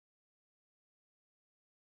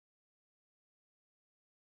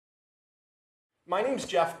My name's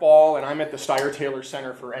Jeff Ball, and I'm at the Steye-Taylor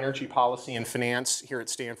Center for Energy Policy and Finance here at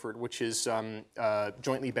Stanford, which is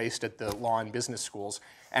jointly based at the Law and Business Schools.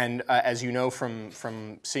 And as you know from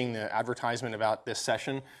seeing the advertisement about this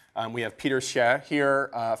session, we have Peter Xie here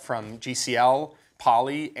from GCL,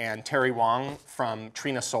 Poly, and Terry Wang from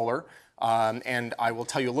Trina Solar. And I will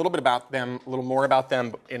tell you a little more about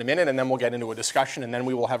them in a minute, and then we'll get into a discussion, and then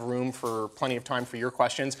we will have room for plenty of time for your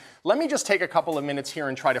questions. Let me just take a couple of minutes here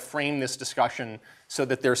and try to frame this discussion so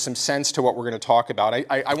that there's some sense to what we're going to talk about.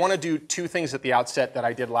 I want to do two things at the outset that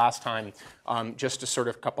I did last time, just to sort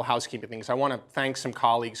of a couple housekeeping things. I want to thank some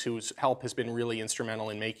colleagues whose help has been really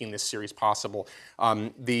instrumental in making this series possible.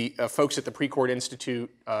 The folks at the Precourt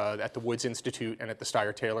Institute, at the Woods Institute, and at the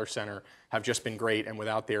Steye-Taylor Center have just been great, and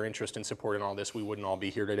without their interest and support in all this, we wouldn't all be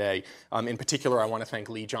here today. In particular, I want to thank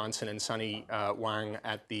Lee Johnson and Sunny Wang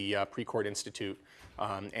at the Precourt Institute,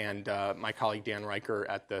 and my colleague Dan Riker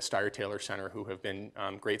at the Steye-Taylor Center, who have been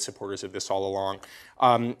great supporters of this all along.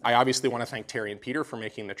 I obviously want to thank Terry and Peter for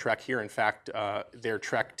making the trek here. In fact, their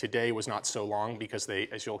trek today was not so long because they,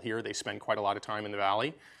 as you'll hear, they spend quite a lot of time in the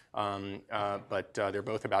valley. But they're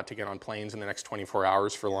both about to get on planes in the next 24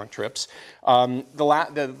 hours for long trips.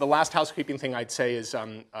 The last housekeeping thing I'd say is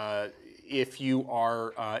if you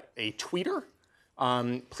are a tweeter,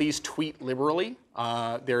 please tweet liberally.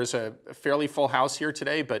 There's a fairly full house here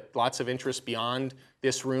today, but lots of interest beyond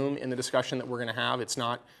this room in the discussion that we're going to have. It's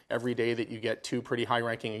not every day that you get two pretty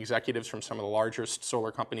high-ranking executives from some of the largest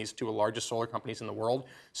solar companies, two of the largest solar companies in the world.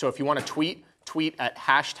 So if you want to tweet at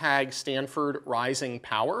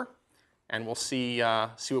 #StanfordRisingPower, and we'll see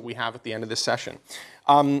what we have at the end of this session.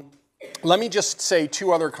 Let me just say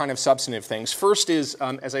two other kind of substantive things. First is,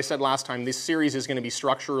 as I said last time, this series is going to be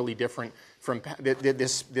structurally different from,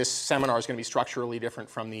 this seminar is going to be structurally different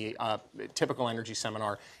from the typical energy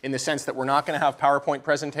seminar in the sense that we're not going to have PowerPoint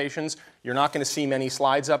presentations. You're not going to see many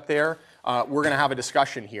slides up there. We're going to have a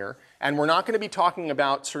discussion here. And we're not going to be talking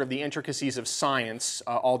about sort of the intricacies of science,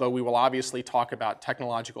 although we will obviously talk about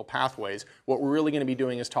technological pathways. What we're really going to be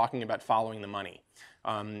doing is talking about following the money.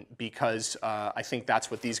 Because I think that's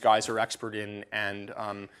what these guys are expert in, and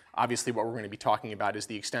obviously what we're going to be talking about is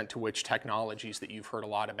the extent to which technologies that you've heard a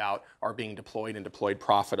lot about are being deployed and deployed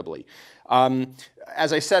profitably.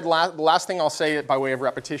 As I said, the last thing I'll say by way of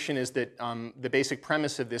repetition is that the basic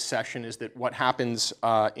premise of this session is that what happens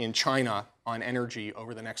in China on energy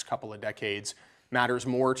over the next couple of decades matters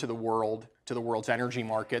more to the world's energy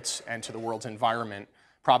markets, and to the world's environment,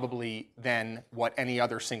 probably than what any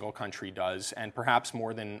other single country does, and perhaps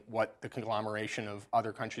more than what the conglomeration of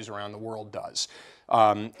other countries around the world does.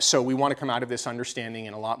 So we want to come out of this understanding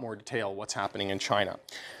in a lot more detail what's happening in China.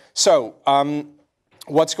 So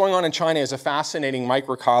what's going on in China is a fascinating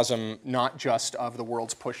microcosm, not just of the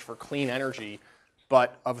world's push for clean energy,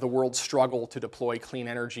 but of the world's struggle to deploy clean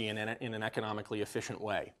energy in an economically efficient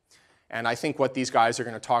way. And I think what these guys are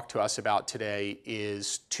going to talk to us about today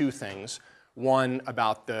is two things. One,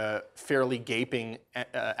 about the fairly gaping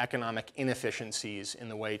economic inefficiencies in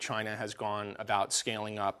the way China has gone about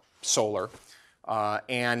scaling up solar,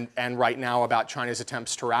 and right now about China's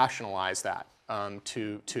attempts to rationalize that,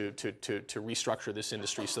 to restructure this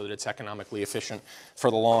industry so that it's economically efficient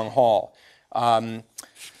for the long haul. And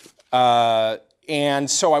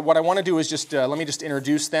so what I want to do is just let me just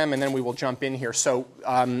introduce them, and then we will jump in here. So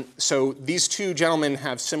these two gentlemen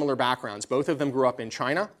have similar backgrounds. Both of them grew up in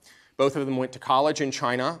China. Both of them went to college in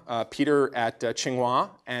China, Peter at Tsinghua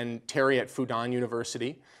and Terry at Fudan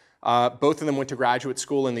University. Both of them went to graduate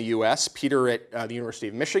school in the US, Peter at the University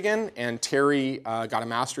of Michigan, and Terry got a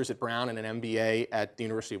master's at Brown and an MBA at the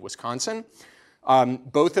University of Wisconsin.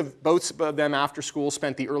 Both of them after school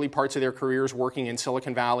spent the early parts of their careers working in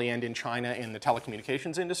Silicon Valley and in China in the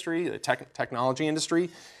telecommunications industry, the technology industry.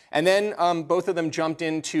 And then both of them jumped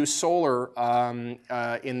into solar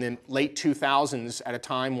in the late 2000s at a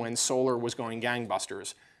time when solar was going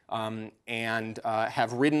gangbusters, and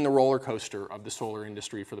have ridden the roller coaster of the solar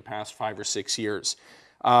industry for the past 5 or 6 years.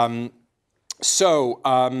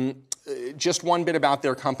 Just one bit about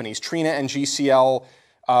their companies. Trina and GCL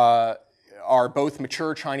are both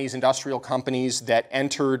mature Chinese industrial companies that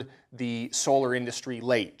entered the solar industry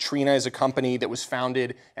late. Trina is a company that was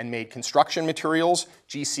founded and made construction materials.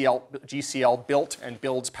 GCL built and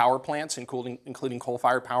builds power plants, including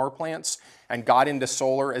coal-fired power plants, and got into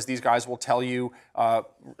solar, as these guys will tell you,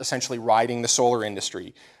 essentially riding the solar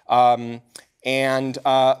industry. The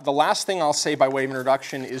last thing I'll say by way of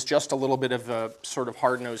introduction is just a little bit of the sort of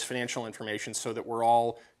hard-nosed financial information so that we're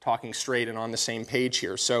all talking straight and on the same page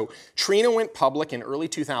here. So Trina went public in early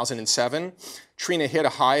 2007. Trina hit a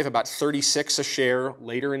high of about 36 a share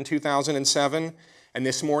later in 2007. And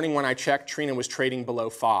this morning when I checked, Trina was trading below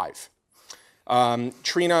 5.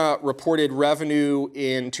 Trina reported revenue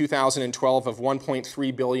in 2012 of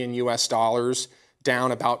 1.3 billion US dollars,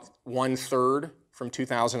 down about 1/3 from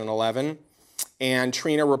 2011. And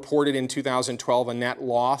Trina reported in 2012 a net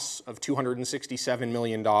loss of $267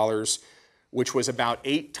 million, which was about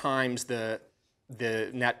 8 times the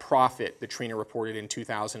net profit that Trina reported in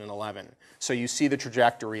 2011. So you see the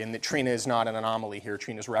trajectory, and that Trina is not an anomaly here.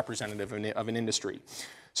 Trina is representative of an industry.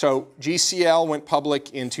 So GCL went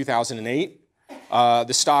public in 2008.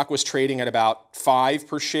 The stock was trading at about 5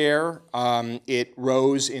 per share. It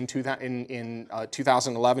rose in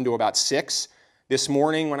 2011 to about 6. This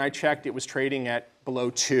morning, when I checked, it was trading at below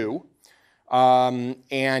 2.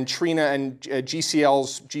 And Trina and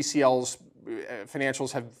GCL's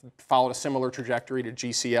financials have followed a similar trajectory to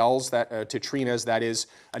GCL's, to Trina's. That is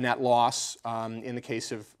a net loss in the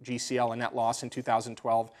case of GCL, a net loss in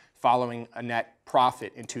 2012, following a net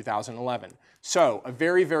profit in 2011. So a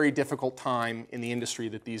very, very difficult time in the industry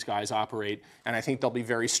that these guys operate, and I think they'll be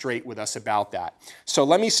very straight with us about that. So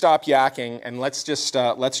let me stop yakking, and let's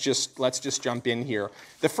just jump in here.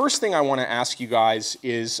 The first thing I want to ask you guys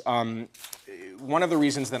is, one of the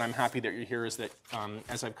reasons that I'm happy that you're here is that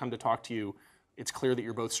as I've come to talk to you, it's clear that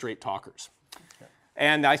you're both straight talkers. Okay.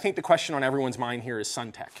 And I think the question on everyone's mind here is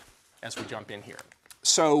Suntech, as we jump in here.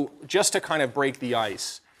 So just to kind of break the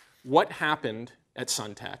ice, what happened at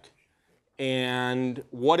Suntech? And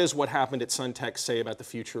what does what happened at Suntech say about the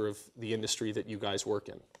future of the industry that you guys work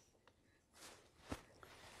in?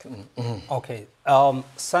 Okay,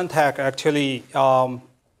 Suntech actually,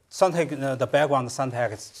 Suntech, the background of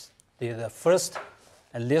Suntech is the first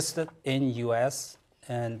listed in US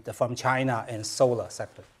and from China in solar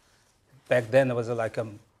sector. Back then it was like a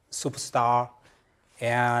superstar,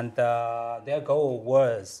 and their goal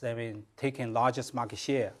was, taking largest market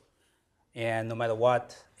share, and no matter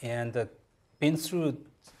what, and been through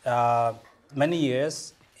many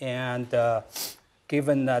years, and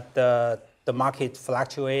given that the market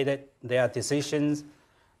fluctuated, their decisions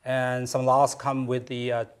and some loss come with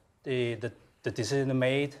the decision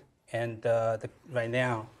made, and right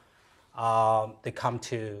now they come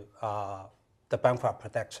to the bankrupt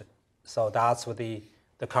protection. So that's what the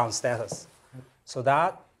current status. So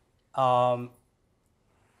that,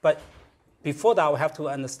 but before that, we have to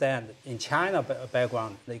understand in China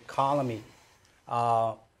background, the economy,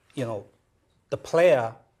 the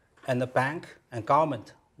player and the bank and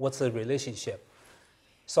government, what's the relationship?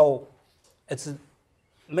 So it's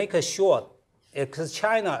make it short, because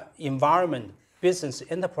China environment, business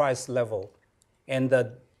enterprise level, and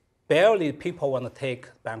barely people want to take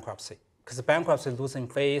bankruptcy, because bankruptcy losing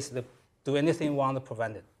face, they do anything want to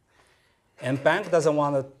prevent it. And bank doesn't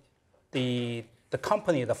want the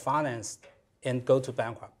company, the finance, and go to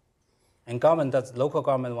bankrupt. And government does, local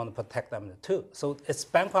government want to protect them too. So it's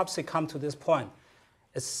bankruptcy come to this point.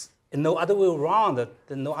 It's no other way around, there's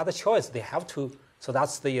no other choice. They have to, so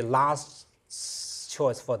that's the last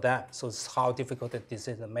choice for them. So it's how difficult the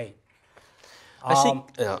decision made. I think,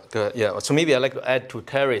 yeah. So maybe I'd like to add to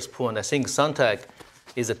Terry's point. I think Suntech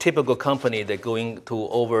is a typical company that's going to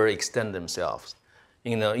overextend themselves.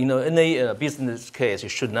 In a business case, you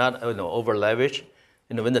should not over leverage.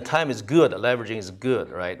 When the time is good, leveraging is good,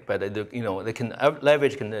 right? But they can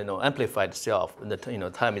leverage can amplify itself when the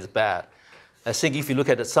time is bad. I think if you look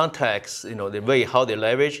at the Suntech's, the way how they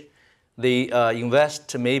leverage, they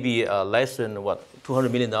invest maybe less than what,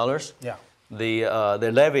 $200 million. Yeah.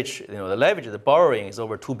 The leverage, the borrowing is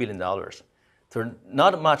over $2 billion. So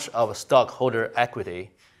not much of a stockholder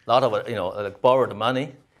equity, a lot of borrowed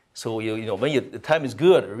money. So when the time is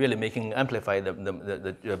good, really amplify the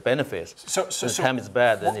benefits. So when the time is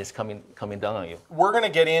bad, then it's coming down on you. We're going to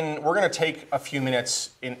get in. We're going to take a few minutes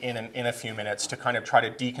in a few minutes to kind of try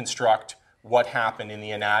to deconstruct what happened in the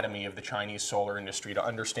anatomy of the Chinese solar industry, to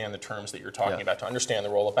understand the terms that you're talking about, to understand the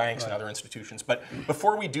role of banks and other institutions. But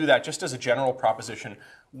before we do that, just as a general proposition,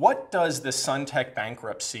 what does the Suntech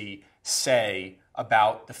bankruptcy say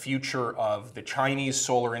about the future of the Chinese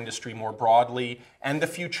solar industry more broadly, and the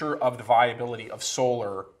future of the viability of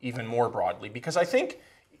solar even more broadly? Because I think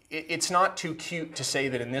it's not too cute to say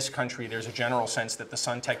that in this country there's a general sense that the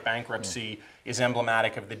Suntech bankruptcy is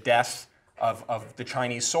emblematic of the death of the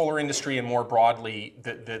Chinese solar industry, and more broadly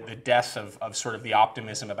the death of sort of the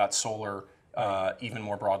optimism about solar even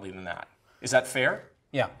more broadly than that. Is that fair?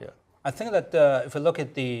 Yeah. I think that if you look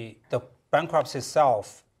at the bankruptcy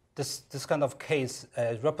itself, this kind of case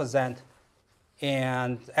represent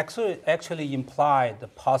and actually imply the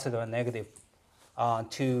positive and negative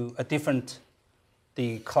to a different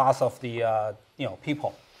class of the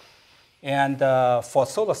people. And for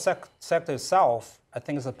solar sector itself, I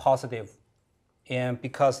think it's a positive, and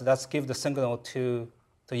because that's give the signal to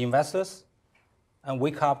investors, and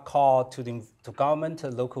wake up call to government, to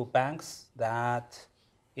local banks that,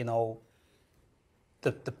 the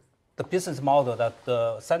business model that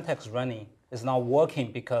the Santech is running is not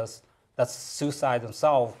working because that's suicide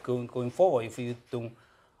themselves going forward if you don't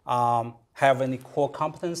have any core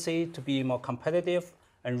competency to be more competitive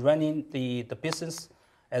and running the business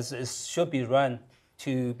as it should be run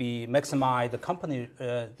to be maximize the company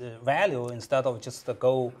the value instead of just to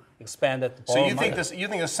go expand it. So you think this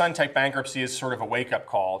Suntech bankruptcy is sort of a wake-up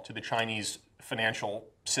call to the Chinese financial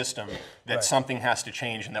system that something has to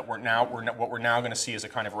change, and that what we're now going to see is a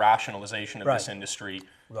kind of rationalization of this industry,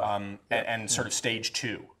 and sort of stage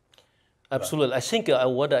 2. Absolutely. I think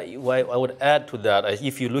what I would add to that,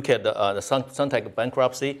 if you look at the Suntech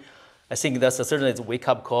bankruptcy, I think that's certainly a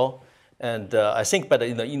wake-up call. And I think, but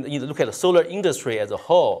you look at the solar industry as a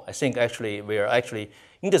whole, I think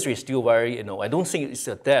industry is still very, I don't think it's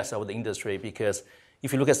a death of the industry, because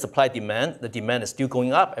if you look at supply demand, the demand is still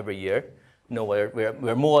going up every year.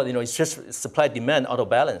 We're more, it's just supply demand out of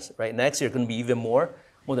balance, right? Next year going to be even more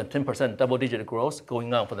than 10% double-digit growth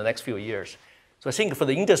going on for the next few years. So I think for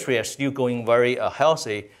the industry, it's still going very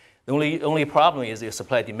healthy. The only problem is the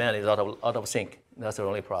supply demand is out of sync. That's the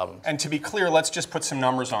only problem. And to be clear, let's just put some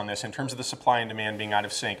numbers on this in terms of the supply and demand being out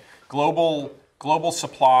of sync. Global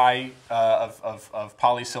supply of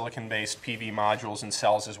polysilicon-based PV modules and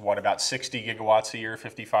cells is what, about 60 gigawatts a year,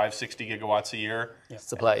 55, 60 gigawatts a year? Yeah.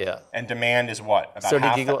 Supply, yeah. And demand is what?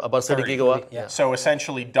 About 30 gigawatt. Yeah. So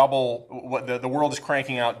essentially double, what the world is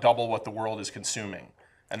cranking out double what the world is consuming.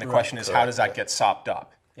 And the question is, how does that get sopped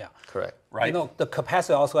up? Yeah. Correct. Right? The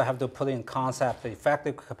capacity also have to put in concept, the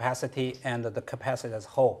effective capacity and the capacity as a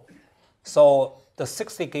whole. So the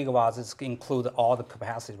 60 gigawatts is include all the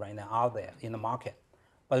capacity right now out there in the market.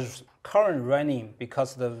 But current running,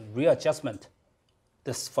 because the readjustment,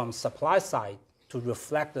 this from supply side to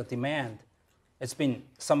reflect the demand, it's been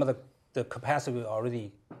some of the capacity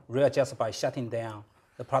already readjusted by shutting down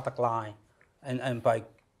the product line and by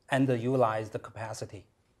underutilize the capacity.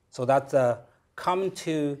 So that's come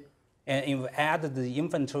to, and add the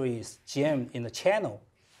inventories jam in the channel.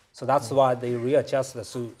 So that's why they readjust.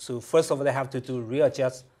 So first of all, they have to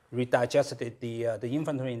redigest the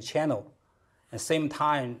inventory in channel. At the same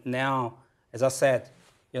time, now, as I said,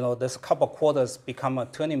 there's a couple of quarters become a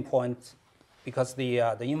turning point because the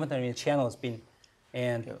inventory in channel has been,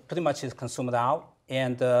 pretty much is consumed out,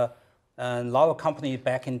 and a lot of companies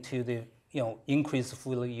back into the increased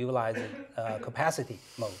fully utilized capacity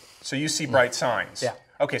mode. So you see bright signs. Yeah.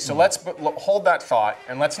 Okay, so let's hold that thought,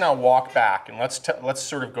 and let's now walk back, and let's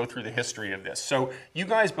sort of go through the history of this. So you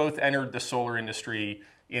guys both entered the solar industry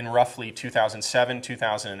in roughly 2007,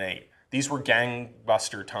 2008. These were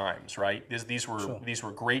gangbuster times, right? These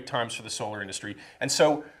were great times for the solar industry. And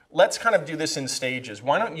so let's kind of do this in stages.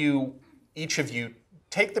 Why don't you, each of you,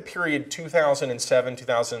 take the period 2007,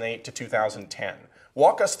 2008 to 2010.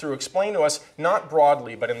 Walk us through, explain to us, not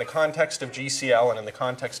broadly, but in the context of GCL and in the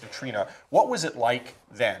context of Trina, what was it like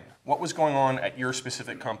then? What was going on at your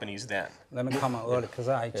specific companies then? Let me comment early, because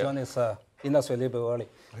I joined this industry a little bit early.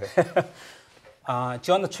 Okay.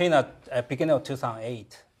 Joined Trina at beginning of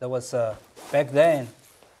 2008. There was, back then,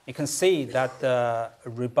 you can see that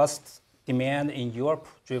robust demand in Europe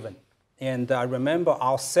driven. And I remember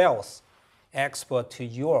our sales export to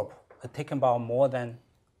Europe had taken about more than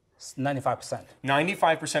 95%.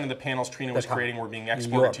 95% of the panels Trina was creating were being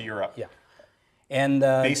exported to Europe. Yeah. And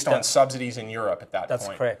based on subsidies in Europe at that point. That's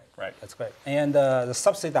correct. Right. That's correct. And the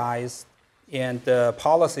subsidized and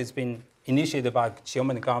policy has been initiated by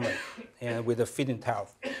German government and with the feed-in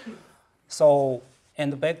tariff. So,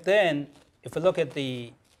 and back then, if you look at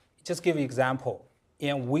just give you an example,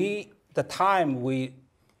 and the time we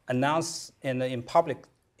announced in public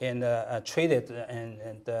and traded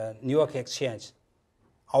in the New York Exchange,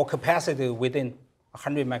 our capacity within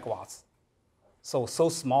 100 megawatts. So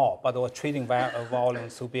small, but our trading volume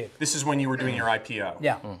so big. This is when you were doing your IPO.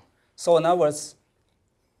 Yeah. So in other words,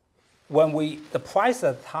 when the price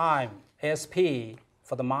at the time, ASP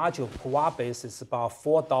for the module per watt base is about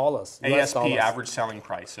 $4. ASP, average selling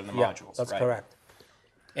price of the modules. That's correct.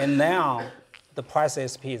 And now the price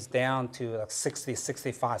ASP is down to like 60,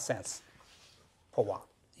 65 cents per watt.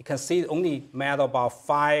 You can see only matter about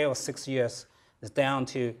 5 or 6 years. It's down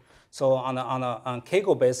to, so on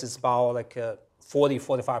CAGR basis, about like 40,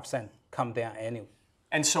 45% come down annually.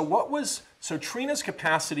 And so so Trina's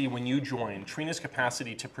capacity when you joined, Trina's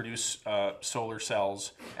capacity to produce solar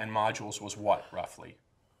cells and modules was what, roughly,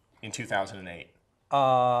 in 2008?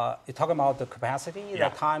 You're talking about the capacity? Yeah.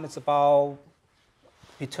 At the time, it's about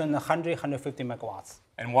between 100 150 megawatts.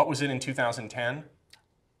 And what was it in 2010?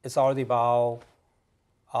 It's already about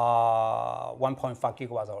 1.5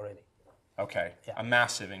 gigawatts already. Okay, Yeah. a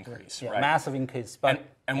massive increase, Yeah, right? massive increase. But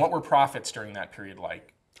And what were profits during that period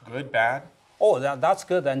like? Good, bad? oh, that's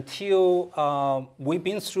good until we've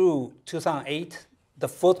been through 2008, the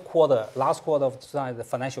fourth quarter, last quarter of 2008, the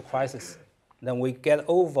financial crisis. Then we get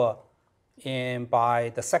over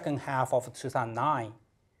by the second half of 2009.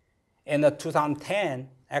 In 2010,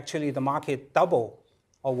 actually the market doubled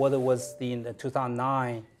of what it was in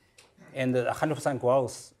 2009 and 100%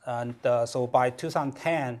 growth. And so by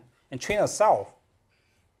 2010, in Trina itself,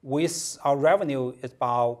 our revenue is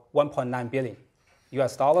about 1.9 billion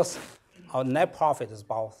US dollars. Our net profit is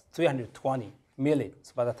about 320 million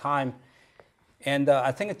by the time. And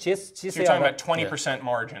I think GCL. So you're talking about 20%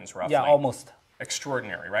 margins, roughly. Yeah, almost.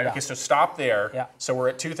 Extraordinary, right? Yeah. Okay, so stop there. Yeah. So we're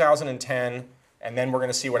at 2010, and then we're going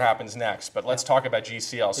to see what happens next. But let's talk about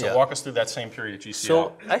GCL. So Yeah. walk us through that same period at GCL.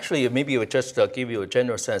 So actually, maybe we just give you a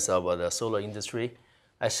general sense of the solar industry.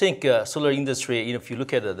 I think solar industry, if you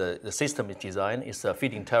look at the system it's designed, it's a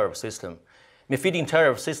feed-in tariff system. I mean, feed-in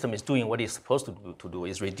tariff system is doing what it's supposed to do,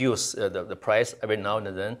 is reduce the price every now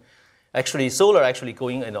and then. Actually, solar actually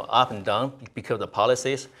going up and down because of the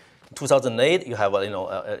policies. In 2008, you have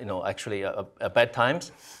actually bad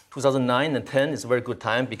times. 2009 and 10 is a very good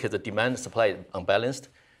time because the demand and supply is unbalanced.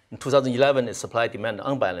 In 2011, it's supply demand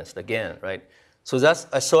unbalanced again, right? So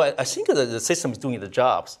I think the system is doing the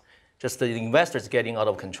jobs. Just the investors getting out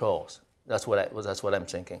of control. That's what I'm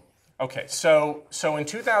thinking. Okay, so in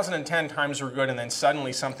 2010 times were good, and then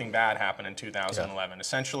suddenly something bad happened in 2011. Yeah.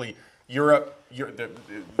 Essentially, Europe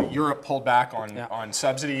pulled back on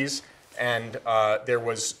subsidies, and there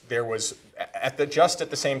was just at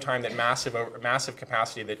the same time that massive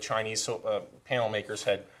capacity that Chinese panel makers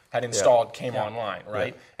had installed came online,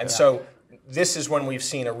 right? Yeah. And so this is when we've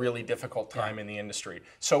seen a really difficult time in the industry.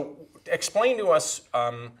 So explain to us.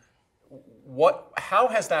 How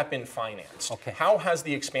has that been financed? Okay. How has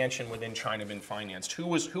the expansion within China been financed? Who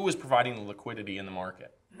was providing the liquidity in the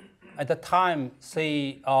market? At the time,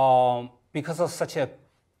 because of such a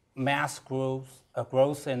mass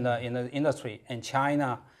growth in the industry in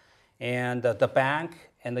China, and the bank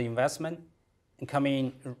and the investment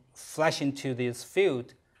coming flash into this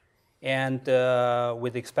field, and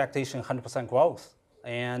with expectation 100% growth,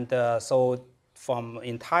 and so from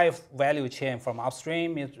entire value chain from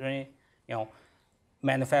upstream,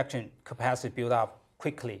 manufacturing capacity build up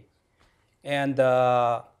quickly, and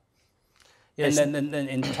yes. and then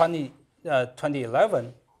in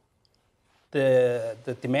 2011,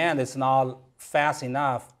 the demand is not fast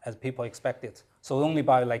enough as people expected. So only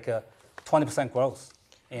by like 20% growth,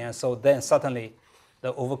 and so then suddenly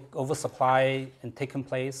the oversupply and taking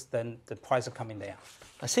place, then the price is coming down.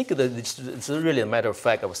 I think it's really a matter of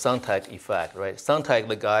fact of Steye-Taylor effect, right? Steye-Taylor,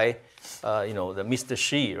 the guy, the Mr.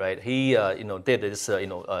 Xie, right? He, did this,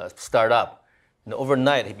 startup.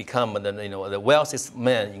 Overnight, he became the wealthiest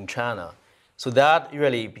man in China. So that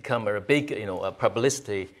really become a big,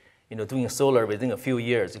 publicity. Doing solar within a few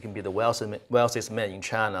years, you can be the wealthiest man in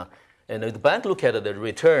China. And the bank look at the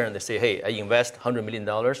return, they say, hey, I invest $100 million,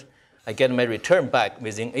 I get my return back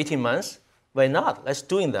within 18 months. Why not? Let's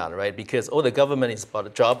doing that, right? Because all the government is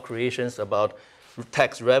about job creations, about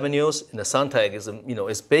tax revenues, and the Steye-Taylor is,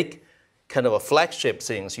 is big, kind of a flagship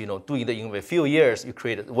things. Doing that in a few years, you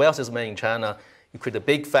create the wealthiest man in China. You create a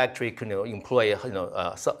big factory, employ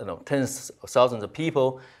tens of thousands of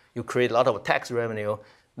people. You create a lot of tax revenue.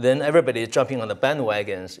 Then everybody is jumping on the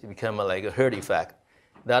bandwagons. It become like a herd effect.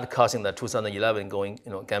 That causing the 2011 going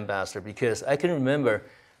gangbusters. Because I can remember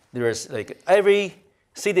there is like every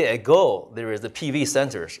city I go, there is the PV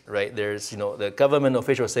centers, right? There's, the government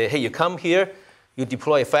officials say, hey, you come here, you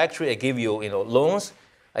deploy a factory, I give you, loans,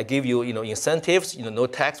 I give you, incentives, no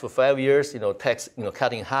tax for 5 years, tax,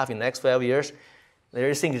 cut in half in the next 5 years.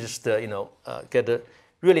 Everything is just,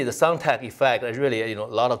 really the Steye-Taylor effect is really, a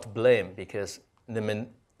lot of to blame because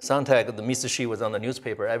Steye-Taylor, the Mr. Xie was on the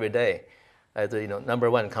newspaper every day. As the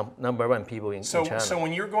number one people in China. So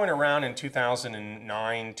when you're going around in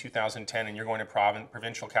 2009, 2010, and you're going to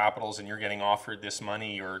provincial capitals and you're getting offered this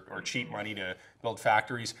money or cheap money to build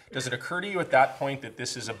factories, does it occur to you at that point that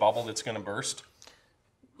this is a bubble that's going to burst?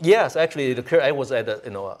 Yes, actually, it occurred. I was at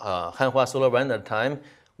Hanwha Solar One at the time.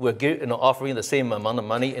 We're offering the same amount of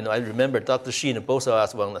money. I remember Dr. Xie and both of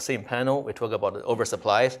us were on the same panel. We talk about the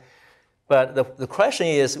oversupplies. But the question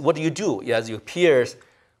is, what do you do? As your peers.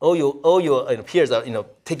 All your peers are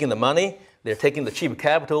taking the money, they're taking the cheap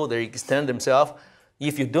capital, they extend themselves.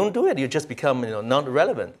 If you don't do it, you just become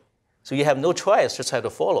non-relevant. So you have no choice, just have to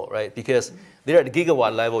follow, right? Because they're at the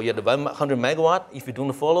gigawatt level, you're at 100 megawatt. If you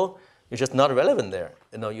don't follow, you're just not relevant there.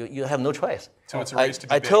 You have no choice. So it's a race to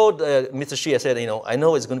be I big. told Mr. Xie, I said, I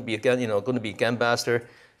know it's going to be going to be gangbusters.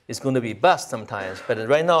 It's going to be bust sometimes. But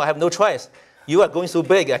right now, I have no choice. You are going so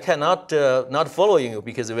big, I cannot not follow you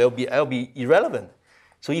because I'll be irrelevant.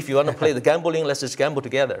 So if you want to play the gambling, let's just gamble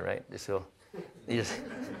together, right? So, there's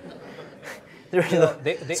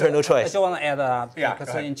no choice. I just want to add Yeah,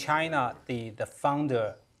 because in China, the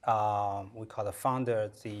founder, we call the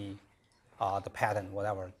founder the patent,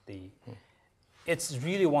 whatever. It's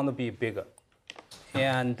really want to be bigger,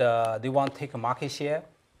 and they want to take a market share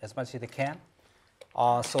as much as they can.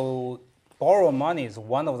 So borrow money is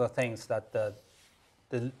one of the things that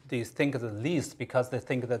they think the least, because they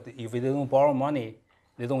think that if they don't borrow money,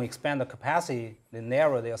 they don't expand the capacity, they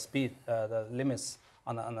narrow their speed, the limits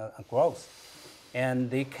on growth.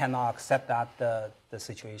 And they cannot accept that the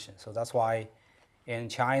situation. So that's why in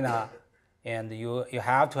China, and you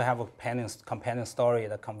have to have a companion story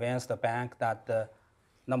that convince the bank that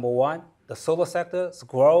number one, the solar sector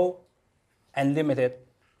grow unlimited.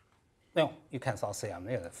 You can start saying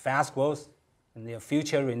fast growth in the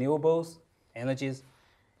future renewables, energies.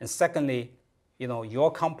 And secondly,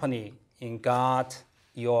 your company got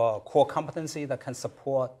your core competency that can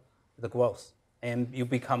support the growth, and you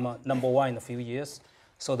become number one in a few years.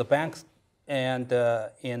 So the banks and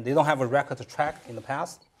they don't have a record to track in the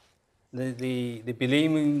past. They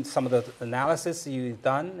believe in some of the analysis you've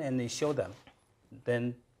done, and they show them.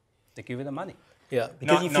 Then they give you the money. Yeah,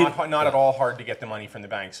 not at all hard to get the money from the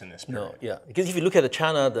banks in this period. No, yeah, because if you look at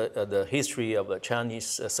China, the history of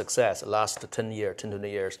Chinese success, the last 10 years, 10, 20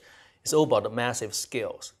 years, it's all about the massive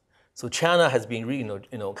scales. So China has been really,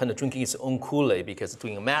 kind of drinking its own Kool-Aid, because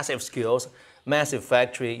doing massive scales, massive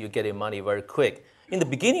factory, you get your money very quick. In the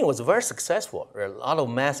beginning, it was very successful. There are a lot of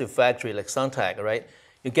massive factory like Suntec, right?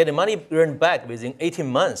 You get the money earned back within 18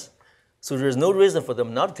 months. So there's no reason for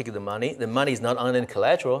them not to take the money. The money is not on any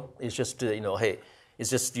collateral. It's just, hey, it's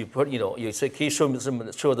just you put, you say, can you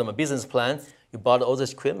show them a business plan? You bought all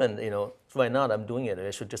this equipment, why not? I'm doing it.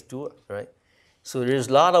 I should just do it, right? So there's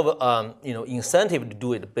a lot of, incentive to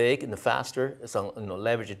do it big and faster. It's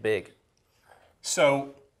leverage it big.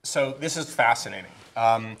 So this is fascinating.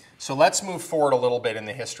 So let's move forward a little bit in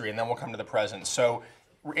the history, and then we'll come to the present. So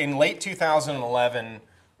in late 2011,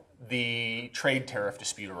 the trade tariff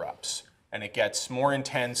dispute erupts, and it gets more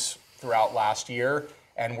intense throughout last year.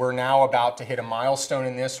 And we're now about to hit a milestone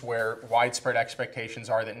in this where widespread expectations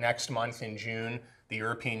are that next month in June, the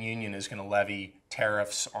European Union is going to levy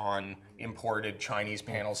tariffs on imported Chinese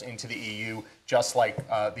panels into the EU, just like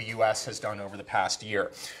the US has done over the past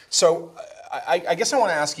year. So I guess I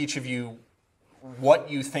want to ask each of you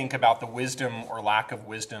what you think about the wisdom or lack of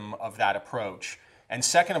wisdom of that approach. And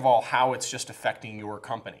second of all, how it's just affecting your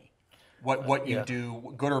company. What you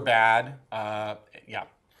do, good or bad, yeah.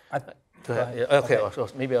 Go ahead. Yeah, okay. So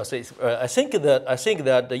maybe I'll say. I think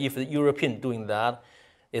that if the European doing that,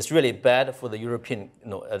 it's really bad for the European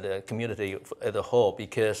the community as a whole,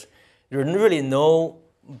 because there's really no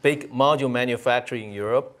big module manufacturing in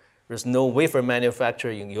Europe. There's no wafer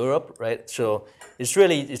manufacturing in Europe, right? So it's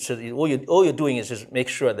really all you're doing is just make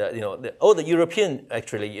sure that all the European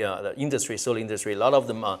the industry, solar industry, a lot of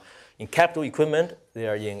them are in capital equipment. They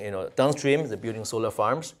are in downstream. They're building solar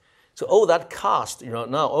farms. So all that cost,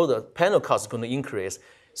 now all the panel cost is going to increase.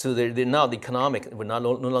 So now the economic will no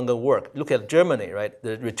longer work. Look at Germany, right?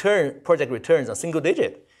 The project returns are single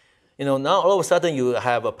digit. Now all of a sudden you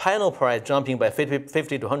have a panel price jumping by 50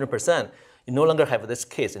 to 100%. You no longer have this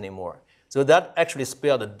case anymore. So that actually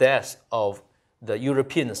spelled the death of the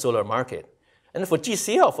European solar market. And for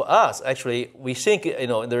GCL, for us, actually, we think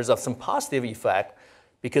there's some positive effect,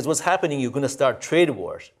 because what's happening, you're going to start trade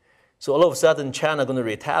wars. So all of a sudden, China going to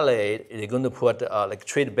retaliate. They're going to put like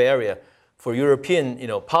trade barrier for European,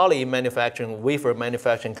 poly manufacturing, wafer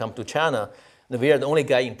manufacturing come to China. And we are the only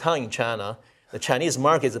guy in town in China. The Chinese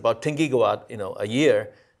market is about 10 gigawatt, a year,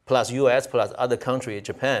 plus U.S. plus other country,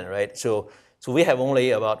 Japan, right? So we have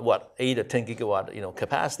only about 8 or 10 gigawatt,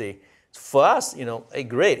 capacity. For us,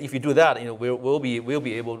 great. If you do that, we'll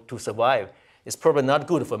be able to survive. It's probably not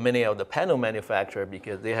good for many of the panel manufacturers,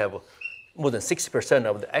 because they have more than 60%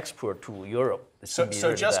 of the export to Europe. So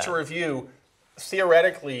just to review,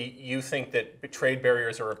 theoretically, you think that trade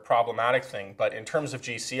barriers are a problematic thing, but in terms of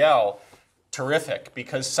GCL, terrific,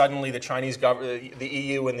 because suddenly the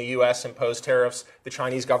EU and the US impose tariffs, the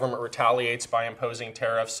Chinese government retaliates by imposing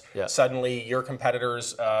tariffs. Yeah. Suddenly your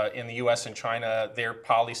competitors in the US and China, their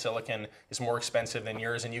polysilicon is more expensive than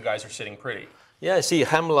yours, and you guys are sitting pretty. Yeah, I see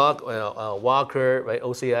Hemlock, Walker, right?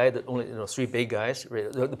 OCI, the only 3 big guys.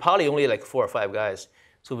 Right? The poly only like 4 or 5 guys.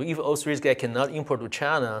 So if all 3 guys cannot import to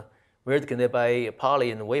China, where can they buy poly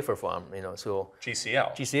in the wafer farm? So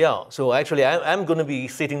GCL. GCL. So actually, I'm going to be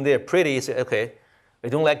sitting there pretty. Say, okay, I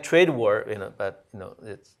don't like trade war, but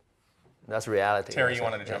that's reality. Terry, you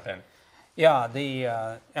wanted to jump in?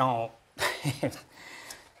 Yeah,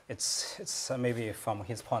 it's maybe from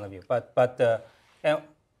his point of view, but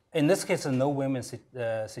in this case, no win-win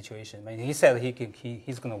situation. I mean, he said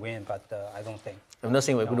he's going to win, but I don't think. I'm not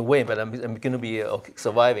saying we're going to win, but I'm going to be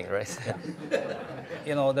surviving, right?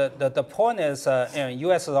 The point is,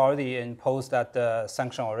 U.S. has already imposed that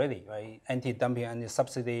sanction already, right? Anti-dumping,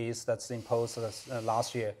 anti-subsidies that's imposed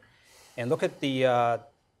last year, and look at the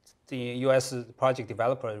U.S. project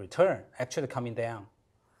developer return actually coming down.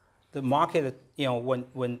 The market,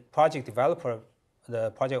 when project developer,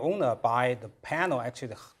 the project owner buy the panel,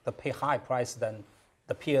 actually they pay high price than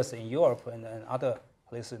the peers in Europe and other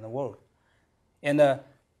places in the world, and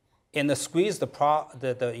squeeze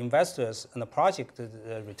the investors and the project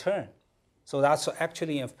return. So that's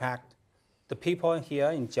actually impact the people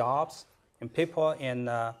here in jobs and people in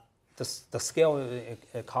the scale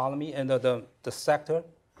economy and the sector.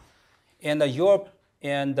 And Europe,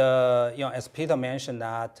 and as Peter mentioned,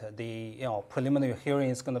 that the preliminary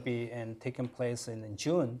hearing is going to be taking place in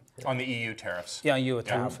June on the EU tariffs. Yeah, EU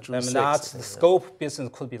tariff. June I mean, 6th, that's the scope business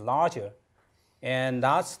could be larger, and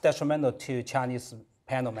that's detrimental to Chinese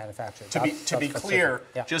panel manufacturers. To be clear,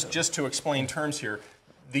 yeah. just to explain terms here,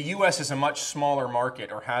 the U.S. is a much smaller market,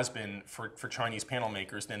 or has been, for Chinese panel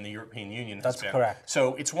makers than the European Union has been. That's correct.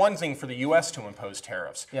 So it's one thing for the U.S. to impose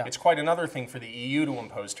tariffs. Yeah. It's quite another thing for the EU to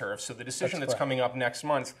impose tariffs. So the decision that's coming up next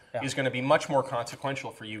month is going to be much more consequential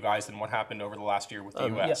for you guys than what happened over the last year with the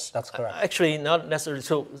U.S. Yes, that's correct. Actually, not necessarily.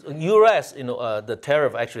 So U.S., the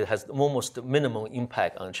tariff actually has almost minimal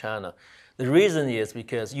impact on China. The reason is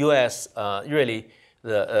because U.S. Really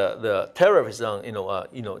the tariff is on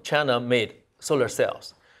China-made solar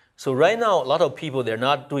cells. So right now, a lot of people, they're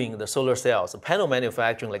not doing the solar cells. The panel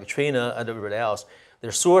manufacturing, like Trina and everybody else,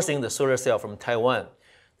 they're sourcing the solar cell from Taiwan.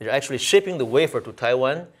 They're actually shipping the wafer to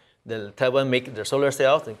Taiwan. Then Taiwan make their solar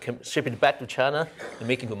cells and ship it back to China and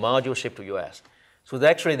make it into module, ship to U.S. So they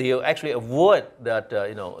actually avoid that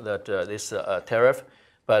this tariff.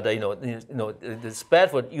 But it's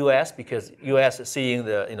bad for U.S. because U.S. is seeing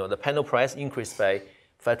the panel price increase by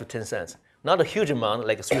 5 to 10 cents. Not a huge amount,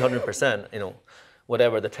 like 300%.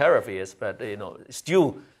 Whatever the tariff is, but it's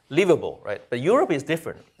still livable, right? But Europe is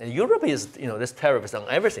different, and Europe is this tariff is on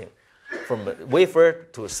everything, from wafer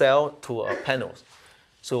to cell to panels.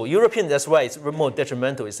 So European, that's why it's more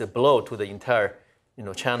detrimental. It's a blow to the entire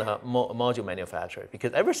China module manufacturer,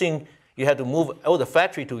 because everything you have to move all the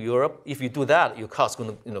factory to Europe. If you do that, your cost is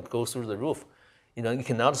going to go through the roof. You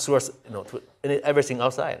cannot source everything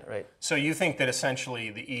outside, right? So you think that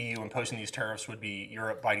essentially the EU imposing these tariffs would be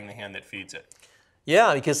Europe biting the hand that feeds it?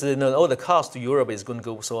 Yeah, because all the cost to Europe is going to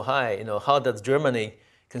go so high. How does Germany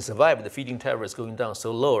can survive? The feed-in tariff is going down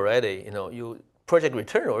so low already. You project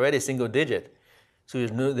return already single digit, so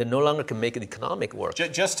they no longer can make it economic work.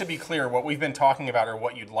 Just to be clear, what we've been talking about are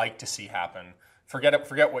what you'd like to see happen.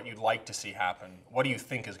 Forget what you'd like to see happen. What do you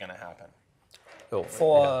think is going to happen?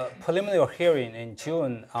 For preliminary hearing in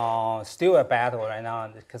June, still a battle right now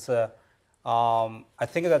because. I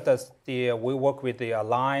think that we work with the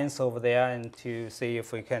alliance over there and to see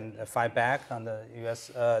if we can fight back on the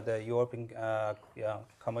the European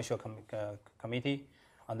Commercial Committee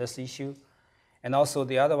on this issue, and also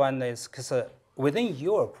the other one is because within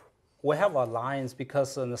Europe we have alliance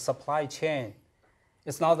because in the supply chain,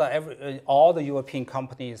 it's not that all the European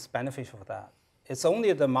companies beneficial from that. It's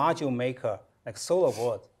only the module maker like Solar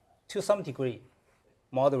World, to some degree,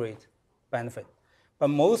 moderate benefit. But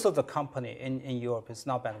most of the company in Europe is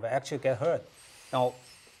not benefit, actually get hurt. Now,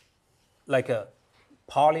 like a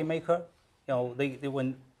poly maker,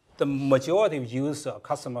 when the majority of user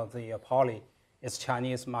customer of the poly is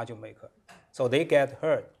Chinese module maker, so they get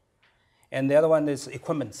hurt. And the other one is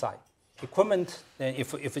equipment side. Equipment,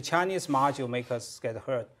 if the Chinese module makers get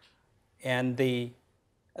hurt, and the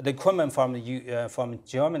equipment from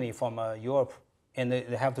Germany, from Europe, and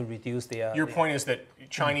they have to reduce their... Your point is that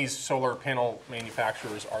Chinese solar panel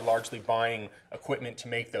manufacturers are largely buying equipment to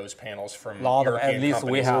make those panels from European at least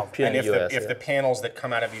companies. we have. And if the panels that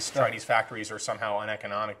come out of these Chinese factories are somehow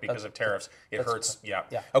uneconomic because of tariffs, it hurts. Yeah.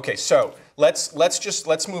 Okay, so let's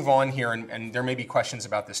move on here, and there may be questions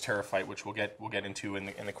about this tariff fight, which we'll get into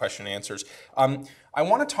in the question and answers. I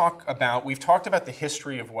want to talk about, we've talked about the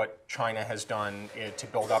history of what China has done to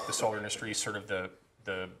build up the solar industry, sort of the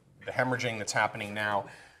hemorrhaging that's happening now.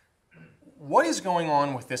 What is going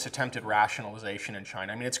on with this attempted rationalization in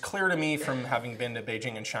China? I mean, it's clear to me from having been to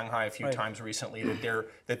Beijing and Shanghai a few times recently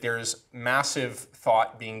that there's massive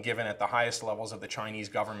thought being given at the highest levels of the Chinese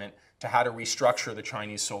government to how to restructure the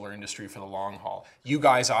Chinese solar industry for the long haul. You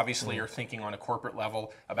guys obviously are thinking on a corporate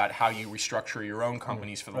level about how you restructure your own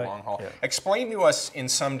companies for the long haul. Yeah. Explain to us in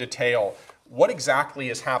some detail what exactly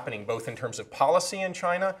is happening, both in terms of policy in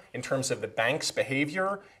China, in terms of the bank's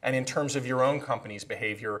behavior, and in terms of your own company's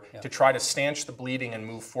behavior to try to stanch the bleeding and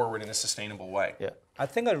move forward in a sustainable way. Yeah. I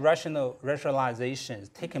think a rationalization is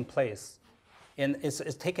taking place, and it's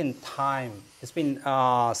taking time. It's been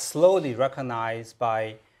slowly recognized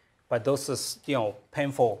by those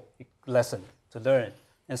painful lessons to learn.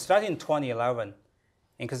 And starting in 2011,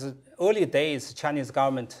 because early days, Chinese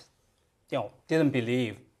government didn't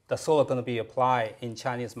believe the solar going to be applied in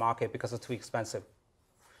Chinese market because it's too expensive.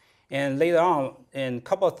 And later on, in a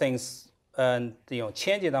couple of things,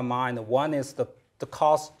 changing their mind. One is the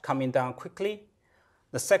cost coming down quickly.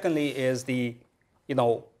 The secondly is the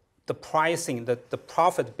pricing, the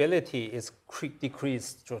profitability is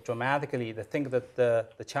decreased dramatically. They think that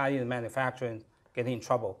the Chinese manufacturing getting in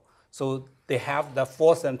trouble. So they have that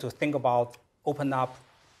force them to think about open up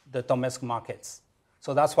the domestic markets.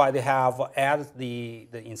 So that's why they have added the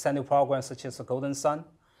incentive programs such as the Golden Sun,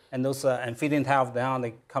 and those and feeding tariff down.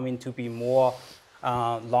 They coming to be more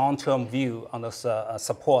long-term view on this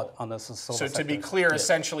support on this solar So sector. to be clear,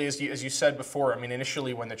 essentially, as you said before, I mean,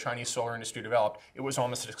 initially when the Chinese solar industry developed, it was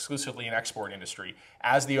almost exclusively an export industry.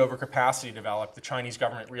 As the overcapacity developed, the Chinese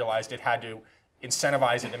government realized it had to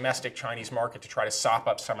incentivize a domestic Chinese market to try to sop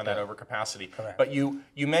up some of that overcapacity. Correct. But you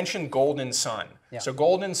mentioned Golden Sun. Yeah. So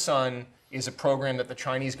Golden Sun is a program that the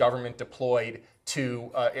Chinese government deployed to,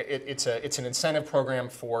 it's an incentive program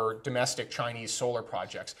for domestic Chinese solar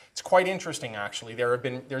projects. It's quite interesting, actually.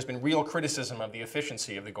 There's been real criticism of the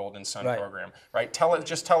efficiency of the Golden Sun program, right?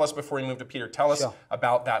 Just tell us before we move to Peter, tell us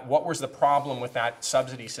about that. What was the problem with that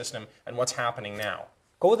subsidy system and what's happening now?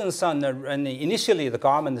 Golden Sun, and initially the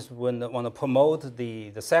government want to promote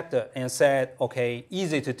the sector and said, okay,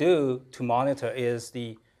 easy to do to monitor is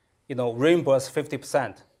reimburse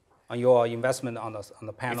 50% on your investment on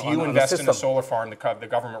the panel. If you invest in a solar farm, the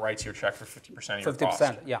government writes you a check for 50% of your cost.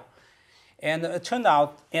 50%, yeah. And it turned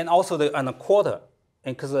out, and also on a quarter,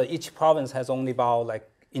 and because each province has only about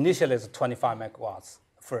initially it's 25 megawatts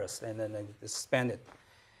first, and then they expanded.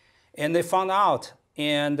 And they found out,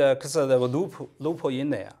 and because there was loophole in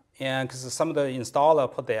there, and because some of the installer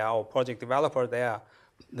put there or project developer there,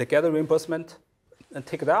 they get a reimbursement and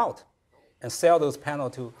take it out and sell those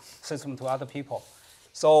panels to other people.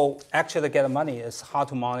 So actually get the money is hard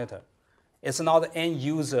to monitor. It's not the end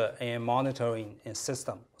user and monitoring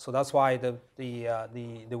system. So that's why they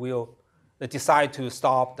decide to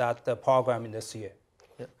stop that program in this year.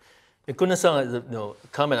 Yeah. The Golden Sun,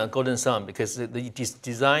 comment on Golden Sun because it is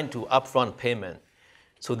designed to upfront payment.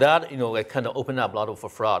 So that it kind of open up a lot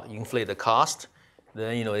of fraud. You inflate the cost,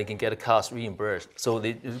 then they can get a cost reimbursed. So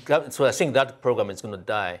I think that program is going to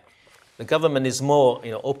die. The government is more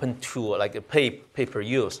open to a pay per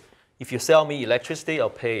use. If you sell me electricity,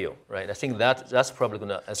 I'll pay you, right? I think that's probably going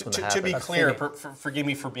to happen. To be clear, forgive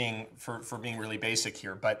me for being really basic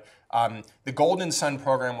here, but the Golden Sun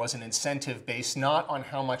program was an incentive based not on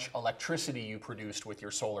how much electricity you produced with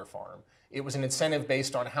your solar farm. It was an incentive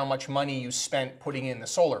based on how much money you spent putting in the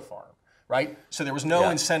solar farm, right? So there was no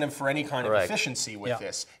incentive for any kind of efficiency with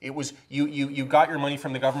this. It was you got your money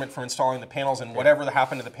from the government for installing the panels, and whatever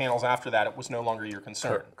happened to the panels after that, it was no longer your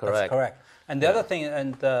concern. Correct. That's correct. And the other thing,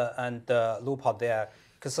 and loophole there,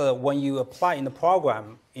 because when you apply in the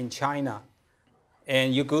program in China,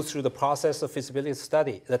 and you go through the process of feasibility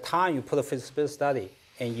study, the time you put a feasibility study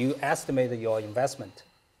and you estimate your investment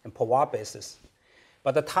on per watt basis,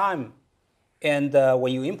 but the time and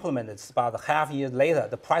when you implement it, it's about a half year later,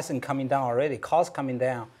 the pricing coming down already, cost coming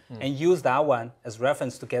down, and use that one as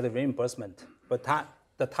reference to get a reimbursement. But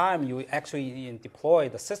the time you actually deploy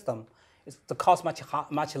the system, the cost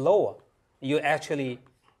much lower. You actually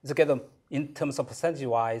get in terms of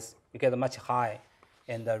percentage-wise, you get a much high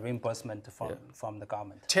and the reimbursement from the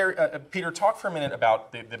government. Peter, talk for a minute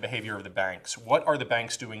about the behavior of the banks. What are the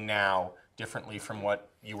banks doing now differently from what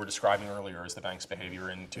you were describing earlier as the bank's behavior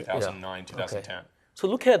in 2009, 2010? Okay. So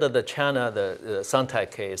look at the China, the Suntec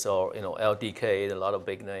case, or LDK, a lot of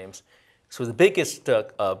big names. So the biggest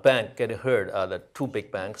bank getting hurt are the two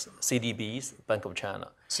big banks, CDBs, Bank of China.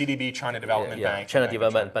 CDB, China Development Bank. China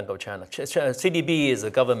Development Bank of China. CDB is a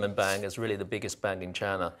government bank. It's really the biggest bank in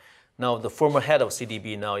China. Now the former head of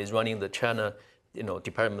CDB now is running the China,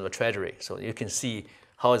 Department of Treasury. So you can see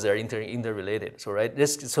how they're interrelated. So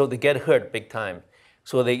so they get hurt big time.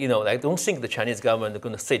 So they, I don't think the Chinese government is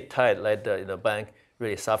going to sit tight, let the bank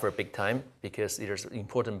really suffer big time because it is an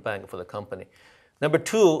important bank for the company. Number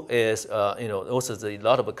two is, also a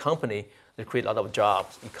lot of a company that create a lot of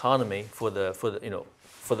jobs, economy for the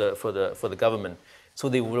government. So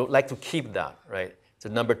they would like to keep that, right? So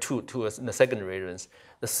number two is the second reasons.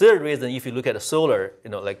 The third reason, if you look at the solar,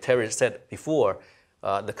 like Terry said before,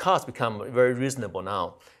 the cost become very reasonable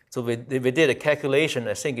now. So we did a calculation.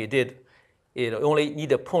 I think it only need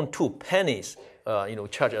 0.2 pennies,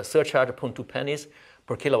 charge a surcharge of 0.2 pennies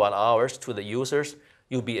per kilowatt hours to the users.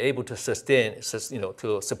 You'll be able to sustain,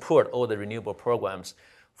 to support all the renewable programs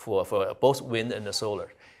for both wind and the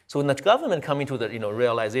solar. So when the government coming to the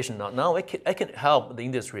realization now I can help the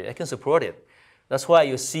industry, I can support it. That's why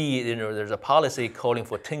you see there's a policy calling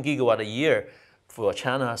for 10 gigawatt a year for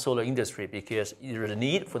China solar industry because there's a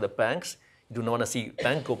need for the banks. You don't want to see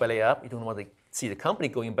bank go belly up. You don't want to see the company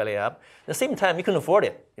going belly up. At the same time, you can afford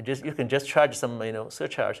it. You can just charge some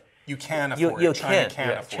surcharge. You can afford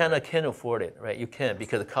it. China can afford it, right? You can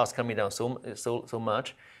because the cost coming down so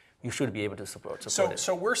much. You should be able to support it.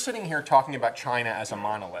 So we're sitting here talking about China as a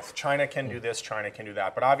monolith. China can do this, China can do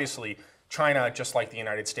that. But obviously, China, just like the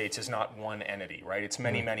United States, is not one entity, right? It's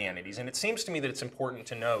many, many entities. And it seems to me that it's important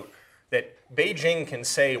to note that Beijing can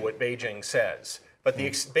say what Beijing says, but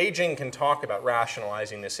Beijing can talk about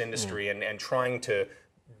rationalizing this industry and trying to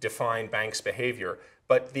define banks' behavior.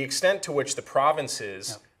 But the extent to which the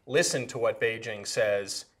provinces listen to what Beijing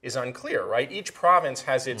says is unclear, right? Each province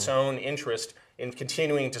has its own interest in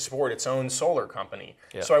continuing to support its own solar company.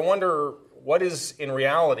 Yeah. So I wonder, what is, in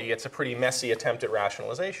reality, it's a pretty messy attempt at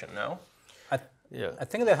rationalization, no? I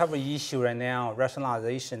think they have an issue right now,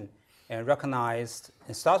 rationalization, and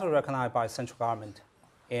start to recognize by central government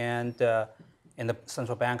and the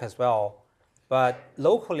central bank as well. But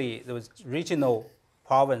locally, there was regional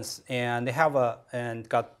province, and they have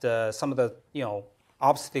got some of the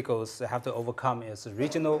obstacles they have to overcome is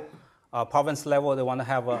regional. Province level, they want to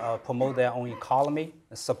have promote their own economy,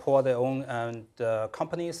 support their own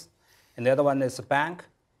companies. And the other one is the bank,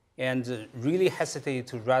 and really hesitate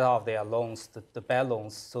to write off their loans, the bad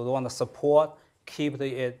loans. So they want to support, keep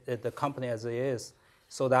the company as it is,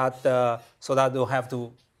 so that they don't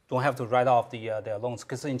have to write off their loans.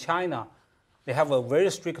 Because in China, they have a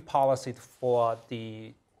very strict policy to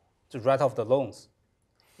write off the loans,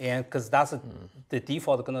 and because that's the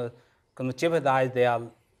default going to jeopardize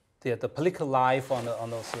the political life on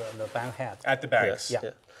the bank head. At the banks.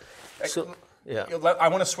 Yeah. So, I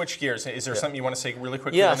want to switch gears. Is there something you want to say really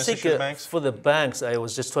quickly on this issue of banks? For the banks, I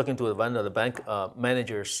was just talking to one of the bank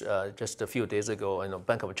managers just a few days ago,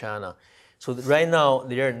 Bank of China. So right now,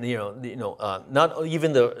 they're not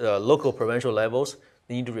even the local provincial levels.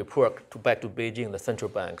 They need to report back to Beijing, the central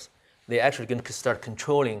banks. They actually going to start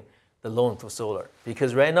controlling the loan to solar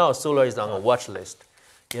because right now solar is on a watch list.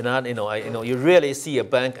 You're not, you rarely see a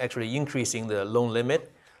bank actually increasing the loan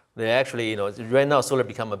limit. They actually, right now solar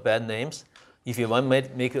become a bad names. If you want to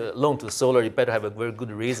make a loan to solar, you better have a very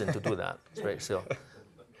good reason to do that, right? So,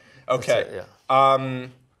 okay.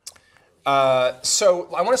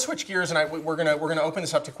 So I want to switch gears, and we're gonna open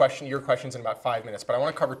this up to your questions in about 5 minutes. But I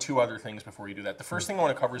want to cover two other things before you do that. The first thing I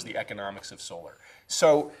want to cover is the economics of solar.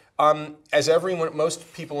 So as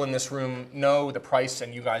most people in this room know, the price,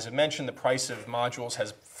 and you guys have mentioned, the price of modules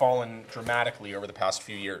has fallen dramatically over the past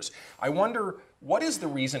few years. I wonder, what is the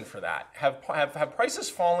reason for that? Have prices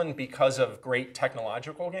fallen because of great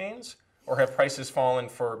technological gains, or have prices fallen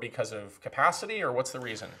because of capacity, or what's the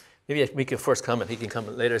reason? Maybe I make a first comment. He can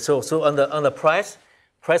comment later. So on the price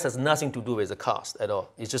has nothing to do with the cost at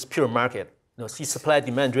all. It's just pure market. See, supply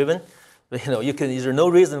demand driven. There's no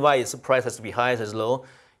reason why the price has to be high as low.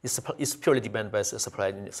 It's purely dependent by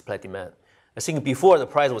supply demand. I think before the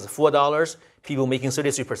price was $4, people making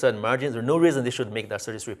 33% margin. There's no reason they should make that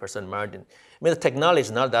 33% margin. I mean, the technology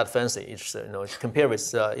is not that fancy. It's compared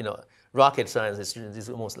with rocket science, it's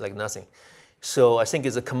almost like nothing. So I think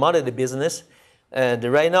it's a commodity business. And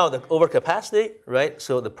right now, the overcapacity, right?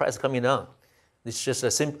 So the price is coming down. It's just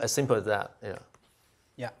as simple as that.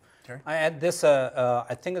 Yeah. I add this.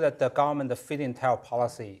 I think that the government feed-in tariff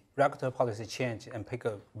policy, regulatory policy change, and play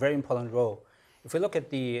a very important role. If we look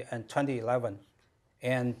at in 2011,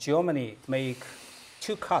 and Germany make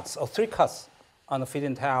 2 cuts or 3 cuts on the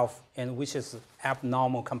feed-in tariff, and which is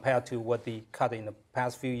abnormal compared to what they cut in the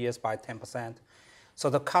past few years by 10%. So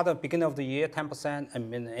the cut at the beginning of the year, 10%,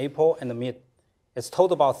 and in April and the mid. It's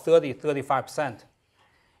total about 35%.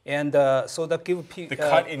 And so that give people... The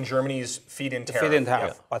cut in Germany's feed-in tariff. Feed-in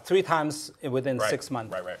tariff, but 3 times within 6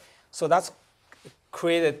 months. Right. So that's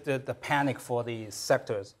created the panic for the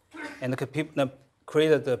sectors. And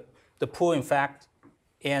created the pull, in fact,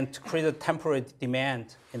 and to create a temporary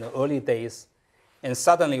demand in the early days. And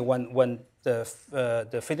suddenly, when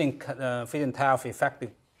the feed-in tariff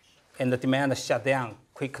effective and the demand shut down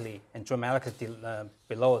quickly and dramatically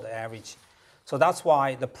below the average. So that's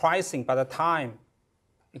why the pricing by the time,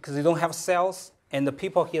 because you don't have sales and the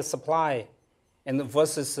people here supply and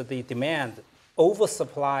versus the demand,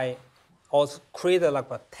 oversupply also created like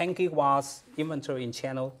a 10 gigawatts inventory in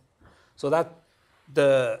channel. So that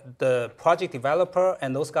the project developer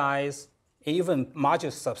and those guys, even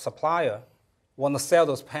module supplier, want to sell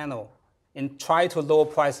those panels and try to lower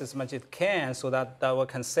prices as much as it can so that we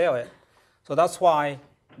can sell it. So that's why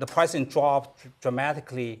the pricing dropped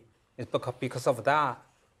dramatically is because of that,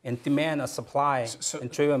 and demand and supply and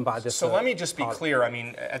driven by this. So let me just be clear. I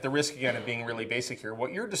mean, at the risk again of being really basic here,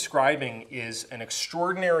 what you're describing is an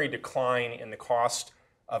extraordinary decline in the cost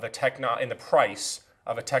of in the price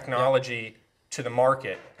of a technology to the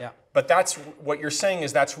market. Yeah. But that's what you're saying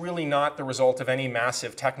is that's really not the result of any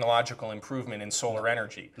massive technological improvement in solar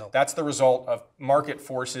energy. No. That's the result of market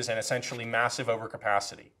forces and essentially massive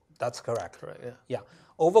overcapacity. That's correct. Correct, yeah. Yeah.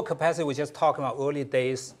 Overcapacity, we're just talking about early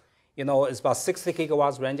days. You know, it's about 60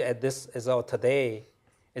 gigawatts range at this as of today.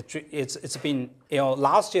 It's been, you know,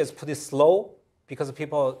 last year it's pretty slow because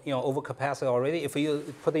people, you know, overcapacity already. If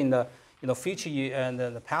you put in the, you know, future year and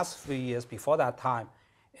the past few years before that time,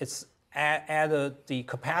 it's added the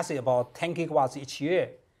capacity about 10 gigawatts each year.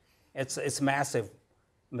 It's massive.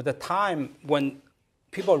 But the time when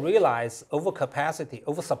people realize overcapacity,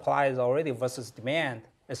 oversupply is already versus demand,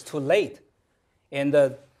 it's too late. And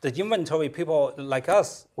the inventory, people like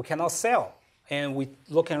us, we cannot sell. And we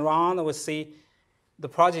looking around and we see the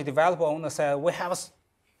project developer owner said, we have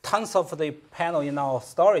tons of the panel in our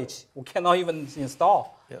storage. We cannot even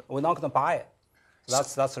install. Yeah. We're not going to buy it.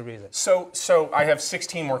 That's the reason. So I have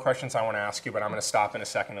 16 more questions I want to ask you, but I'm going to stop in a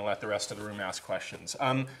second and let the rest of the room ask questions.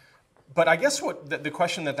 But I guess what the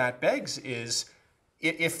question that begs is,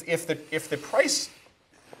 if the price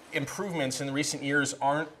improvements in the recent years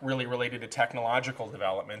aren't really related to technological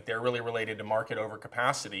development, they're really related to market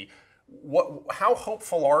overcapacity. How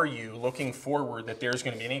hopeful are you looking forward that there's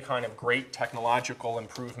going to be any kind of great technological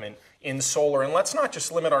improvement in solar? And let's not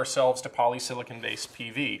just limit ourselves to polysilicon-based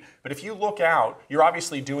PV, but if you look out, you're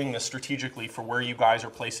obviously doing this strategically for where you guys are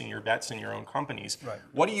placing your bets in your own companies. Right.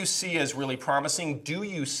 What do you see as really promising? Do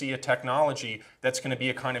you see a technology that's going to be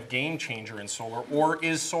a kind of game changer in solar, or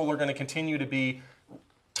is solar going to continue to be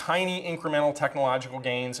tiny incremental technological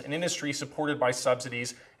gains, an industry supported by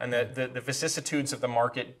subsidies, and the vicissitudes of the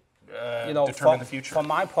market determine the future? From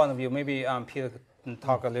my point of view, maybe Peter can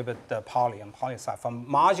talk a little bit poly side. From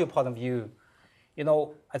module point of view, you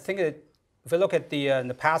know, I think if you look at in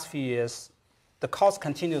the past few years, the costs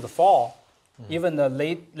continue to fall. Even the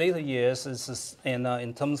later years is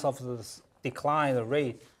in terms of the decline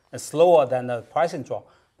rate is slower than the pricing drop,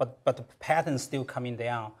 but the pattern is still coming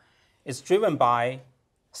down. It's driven by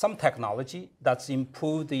some technology that's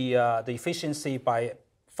improved the efficiency by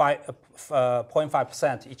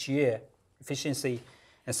 0.5% each year efficiency,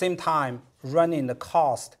 at the same time running the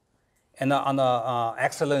cost and on the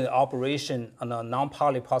excellent operation on a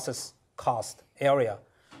non-poly process cost area.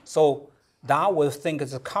 So that we think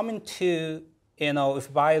is coming to, you know, if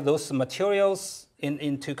you buy those materials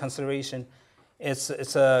into consideration, it's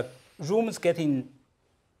room is getting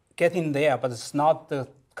there, but it's not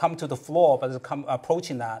come to the floor, but it's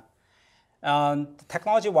approaching that.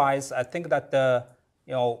 Technology-wise, I think that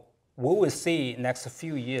you know, we will see next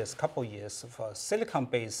few years, couple years, for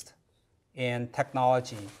silicon-based and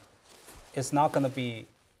technology, it's not going to be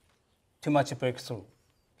too much breakthrough,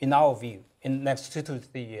 in our view, in the next 2 to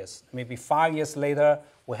 3 years. Maybe 5 years later,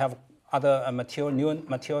 we have other new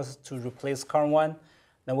materials to replace current one,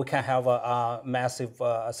 then we can have a massive,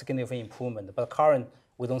 significant improvement. But current,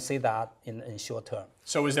 we don't see that in short term.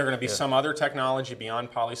 So is there going to be some other technology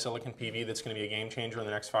beyond polysilicon PV that's going to be a game changer in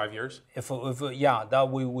the next 5 years? Yeah, that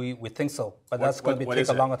we think so, but that's going to take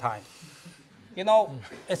a longer time. You know,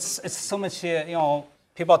 it's so much, you know,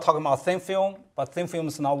 people are talking about thin film, but thin film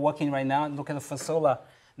is not working right now. Looking for solar,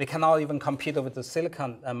 they cannot even compete with the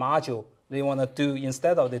silicon module. They want to do,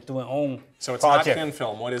 instead of they do their own So it's project. not thin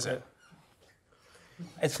film, what is it?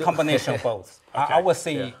 It's a combination of both. Okay. I would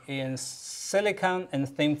say in silicon and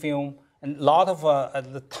thin film, and a lot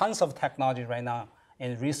of tons of technology right now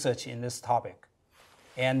in research in this topic.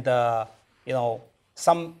 And you know,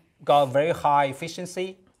 some got very high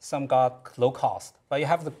efficiency, some got low cost. But you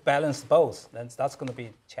have to balance both. That's going to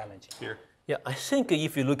be challenging. Here. Yeah, I think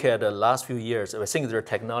if you look at the last few years, I think there's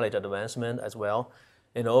technology advancement as well.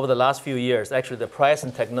 You know, over the last few years, actually the price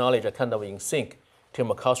and technology are kind of in sync in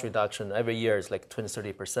terms of cost reduction. Every year is like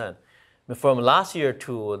 20-30%. From last year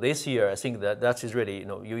to this year, I think that is really,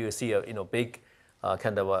 you will see a big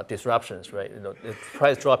kind of disruptions, right? The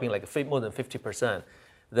price dropping like more than 50%.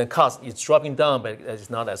 The cost is dropping down, but it's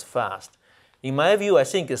not as fast. In my view, I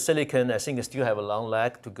think silicon, still have a long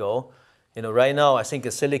lag to go. Right now, I think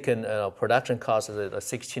silicon production cost is at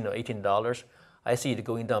 $16 or $18. I see it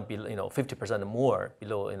going down below, 50% more,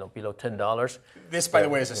 below $10. This, by the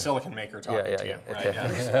way, is a silicon maker talking to you, right?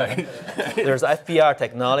 Okay. There's FBR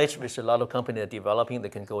technology, which a lot of companies are developing that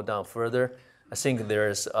can go down further. I think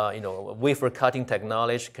there's, wafer cutting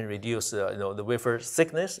technology can reduce, the wafer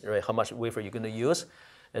thickness, right? How much wafer you're going to use,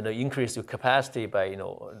 and increase your capacity by,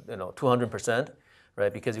 200%,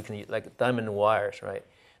 right? Because you can use like diamond wires, right?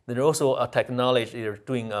 There's also a technology they're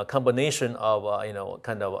doing a combination of,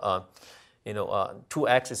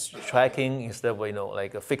 two-axis tracking instead of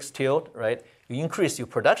like a fixed tilt, right? You increase your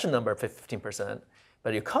production number by 15%,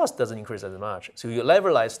 but your cost doesn't increase as much. So your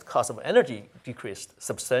levelized cost of energy decreased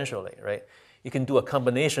substantially, right? You can do a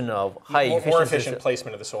combination of high efficiency. More efficient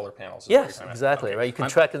placement of the solar panels. Yes, exactly, okay. Right? You can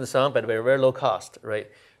track in the sun, but very, very low cost, right?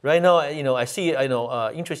 Right now, I see,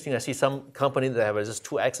 interesting, I see some companies that have just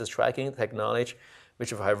two-axis tracking technology, which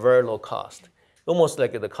have very low cost, almost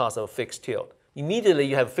like the cost of a fixed tilt. Immediately,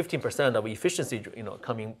 you have 15% of efficiency,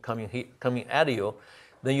 coming at you.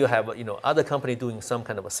 Then you have, other company doing some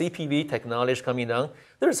kind of a CPV technology coming down.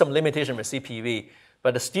 There's some limitation with CPV,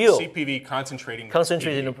 but still. CPV concentrating.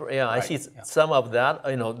 Yeah, right. I see some of that,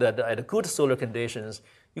 that at good solar conditions,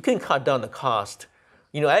 you can cut down the cost.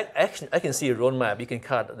 I can see a roadmap. You can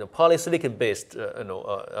cut the polysilicon-based,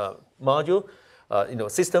 module,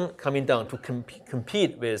 system coming down to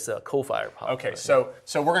compete with coal-fired power. Okay, so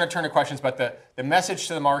we're going to turn to questions, but the message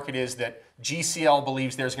to the market is that GCL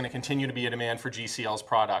believes there's going to continue to be a demand for GCL's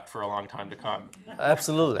product for a long time to come.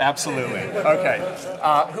 Absolutely. Absolutely. Okay.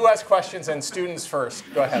 Who has questions? And students first.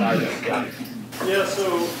 Go ahead, Iris. Yeah,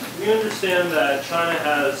 so we understand that China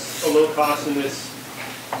has a low cost in this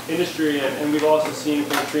industry, and we've also seen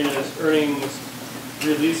from Trina's earnings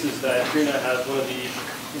releases that Trina has one of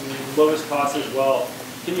the lowest costs as well.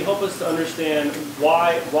 Can you help us to understand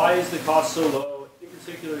why is the cost so low? In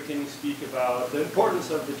particular, can you speak about the importance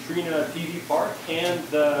of the Trina PV park and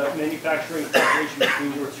the manufacturing cooperation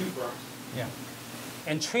between your two firms? Yeah.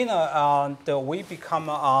 In Trina, we become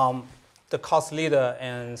the cost leader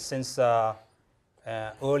since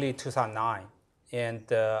early 2009,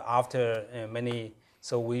 and after many.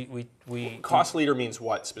 So we cost leader means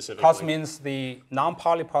what specifically? Cost means the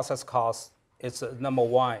non-poly process cost is number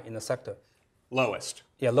one in the sector. Lowest.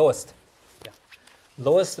 Yeah, lowest. Yeah,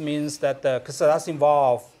 lowest means that because that's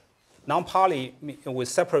involved non-poly, we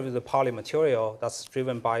separate the poly material that's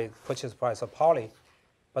driven by purchase price of poly,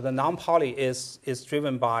 but the non-poly is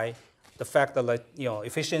driven by the fact that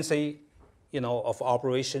efficiency, of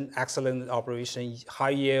operation, excellent operation, high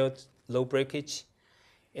yield, low breakage,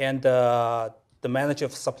 and the management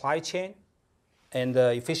of supply chain, and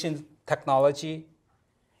efficient technology,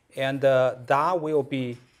 and that will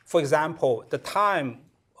be, for example, the time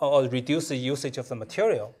or reduce the usage of the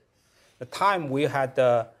material. The time we had,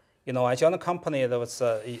 I joined a company that was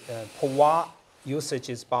per watt usage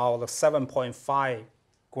is about 7.5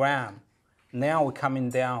 gram. Now we're coming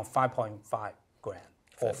down 5.5 gram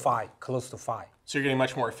or 5, close to 5. So you're getting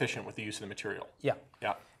much more efficient with the use of the material. Yeah.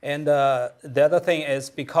 Yeah. And the other thing is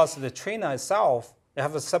because the Trina itself, they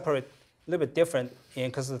have a separate, a little bit different,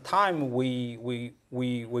 and because the time we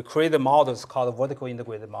create the models called a vertical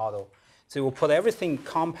integrated model. So we'll put everything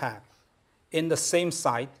compact in the same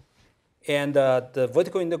site, and the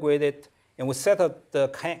vertical integrated, and we set up the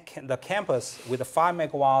campus with the 5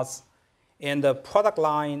 megawatts, and the product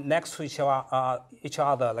line next to each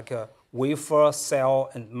other, like a wafer, cell,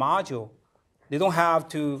 and module. They don't have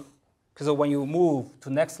to. Because when you move to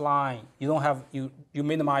next line, you don't have you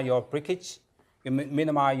minimize your breakage, you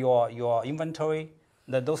minimize your inventory,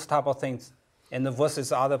 those type of things, and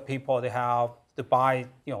versus other people they have to buy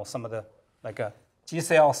some of the like a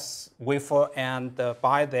GCL wafer and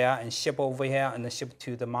buy there and ship over here and then ship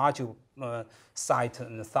to the module site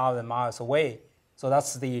and 1,000 miles away. So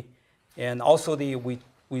that's and also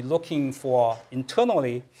we're looking for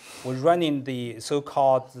internally, we're running the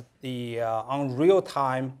so-called on real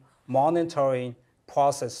time monitoring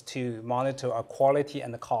process to monitor our quality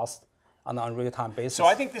and the cost on a real-time basis. So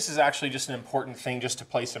I think this is actually just an important thing just to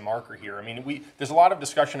place a marker here. I mean, there's a lot of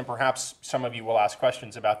discussion, and perhaps some of you will ask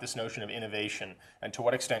questions about this notion of innovation and to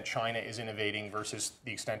what extent China is innovating versus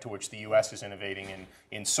the extent to which the US is innovating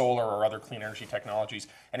in solar or other clean energy technologies.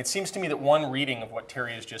 And it seems to me that one reading of what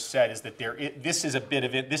Terry has just said is that this is a bit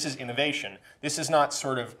of it. This is innovation. This is not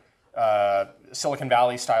sort of Silicon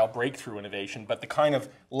Valley style breakthrough innovation, but the kind of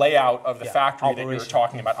layout of the factory that you were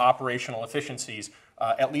talking about, operational efficiencies,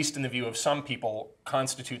 at least in the view of some people,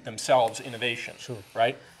 constitute themselves innovation. Sure.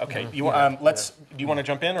 Right? Okay. Do you want to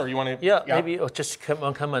jump in, or you want to? Yeah, maybe just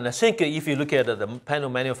one comment. I think if you look at the panel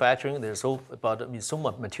manufacturing, there's so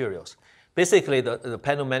much materials. Basically, the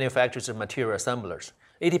panel manufacturers are material assemblers.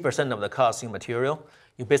 80% of the cost in material.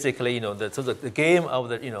 You basically, the game of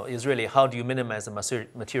the, is really how do you minimize the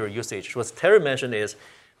material usage. What Terry mentioned is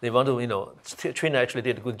they want to, Trina actually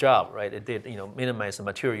did a good job, right? It did, minimize the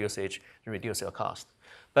material usage and reduce their cost.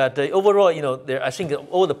 But overall, I think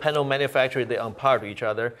all the panel manufacturers, they're on par to each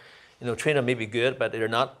other. Trina may be good, but they're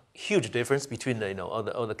not huge difference between the, all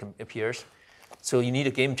the peers. So you need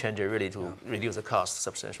a game changer really to reduce the cost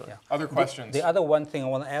substantially. Yeah. Other questions? The other one thing I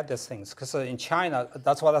want to add this things, because in China,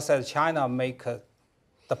 that's what I said, China make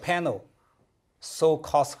the panel so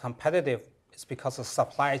cost competitive is because the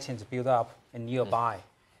supply chains built up and nearby,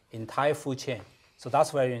 entire food chain. So that's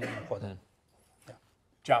very important. Yeah.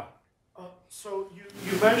 John. So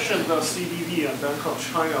you mentioned the CDB and Bank of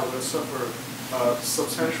China will suffer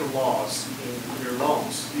substantial loss in their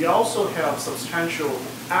loans. We also have substantial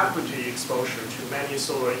equity exposure to many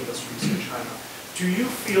solar industries in China. Do you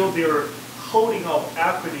feel their holding of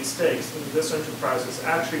equity stakes in this enterprises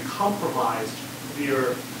actually compromised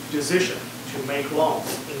their decision to make loans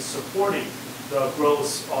in supporting the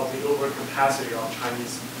growth of the overcapacity of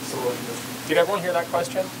Chinese solar industry? Did everyone hear that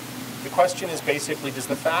question? The question is basically, does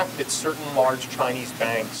the fact that certain large Chinese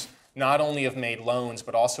banks not only have made loans,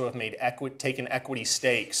 but also have made taken equity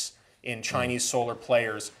stakes in Chinese solar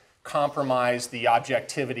players compromise the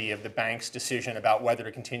objectivity of the bank's decision about whether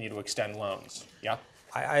to continue to extend loans? Yeah?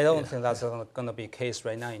 I don't think that's going to be the case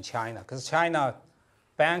right now in China, because China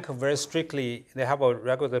bank very strictly, they have a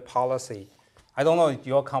regulatory policy. I don't know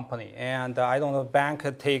your company, and I don't know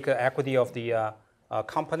bank take equity of the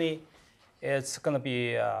company. It's going to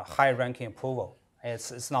be a high-ranking approval.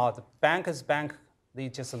 It's not. The bank is bank. They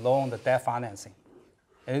just loan the debt financing.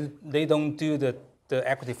 And they don't do the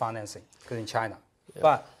equity financing in China. Yeah.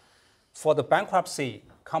 But for the bankruptcy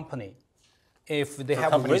company, if they have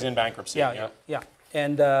companies in bankruptcy,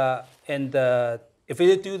 and if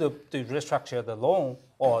they do the restructure the loan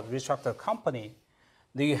or restructure the company,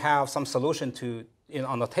 they have some solution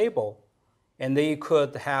on the table. And they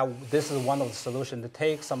could have, this is one of the solutions, to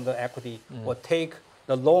take some of the equity or take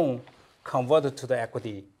the loan, convert it to the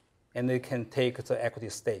equity, and they can take the equity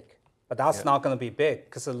stake. But that's not going to be big,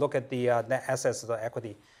 because look at the net assets of the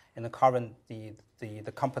equity, and the current,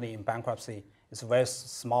 the company in bankruptcy is very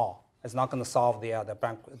small. It's not going to solve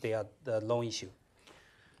the loan issue.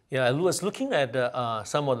 Yeah, I was looking at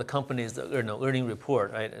some of the companies' earning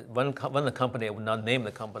report. Right, one of the company, I would not name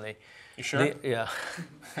the company. You sure?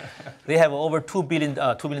 They have over $2 billion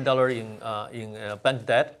in bank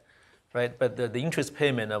debt, right? But the interest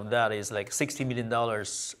payment of that is like $60 million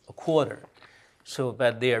a quarter. So,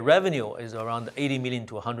 but their revenue is around $80 million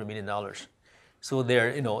to $100 million. So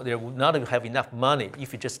they would not have enough money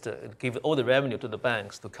if you just give all the revenue to the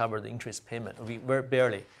banks to cover the interest payment. Very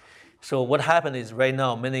barely. So what happened is right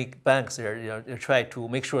now many banks they're trying to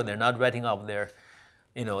make sure they're not writing off their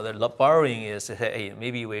borrowing is hey,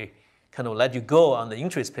 maybe we kind of let you go on the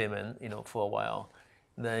interest payment for a while.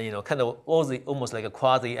 Then kind of almost like a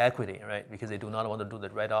quasi equity, right? Because they do not want to do the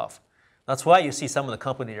write off. That's why you see some of the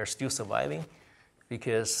companies are still surviving,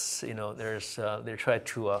 because they're trying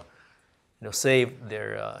to save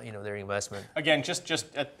their their investment. Again, just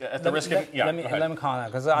at the risk of let me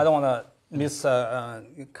comment, because I don't want to miss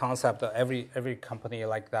concept of every company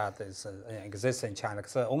like that exists in China.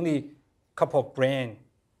 Because only a couple of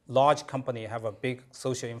large company have a big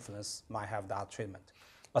social influence might have that treatment.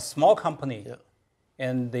 A small company,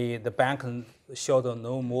 and the bank can show them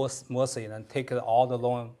no mercy and take all the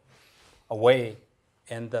loan away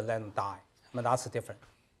and let them die. I mean, that's different.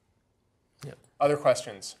 Yeah. Other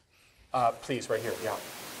questions? Please, right here. Yeah.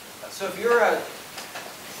 So if you're a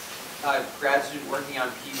grad student working on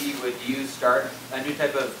PV, would you start a new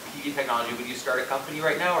type of PV technology? Would you start a company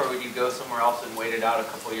right now, or would you go somewhere else and wait it out a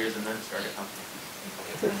couple of years and then start a company?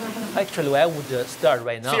 Actually, I would start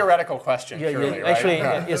right now. Theoretical question, surely, right?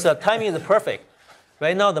 Actually, timing is perfect.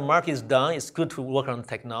 Right now, the market is down. It's good to work on the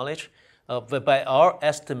technology. But by our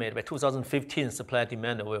estimate, by 2015, supply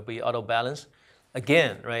demand will be out of balance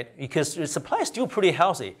again, right? Because the supply is still pretty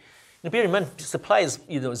healthy. Bear in mind, supply is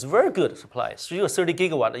is very good supply. Still 30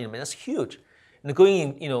 gigawatt. That's huge. And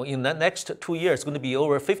going in the next 2 years, it's going to be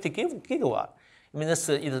over 50 gigawatt. I mean,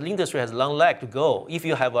 the industry has a long leg to go. If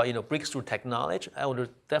you have a breakthrough technology, I would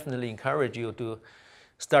definitely encourage you to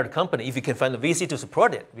start a company if you can find a VC to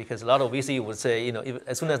support it. Because a lot of VC would say,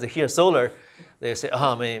 as soon as they hear solar, they say,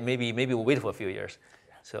 oh, maybe we'll wait for a few years.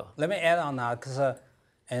 So let me add on that, because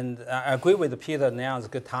and I agree with Peter. Now is a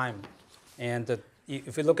good time, and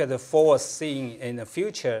if you look at the forward seeing in the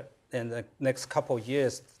future, in the next couple of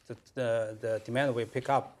years, the demand will pick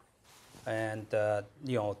up, and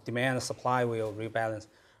demand and supply will rebalance.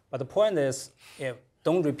 But the point is,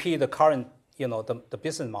 don't repeat the current, the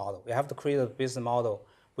business model. We have to create a business model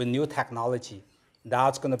with new technology.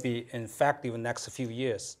 That's going to be effective in the next few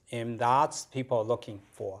years, and that's people are looking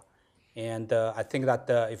for. And I think that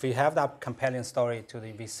if you have that compelling story to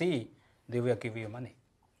the VC, they will give you money.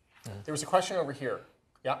 There was a question over here.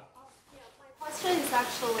 Yeah? My question is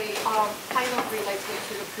actually kind of related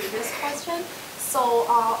to the previous question. So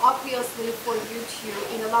obviously for you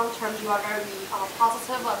in the long term, you are very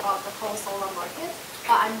positive about the whole solar market.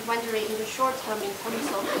 But I'm wondering in the short term, in terms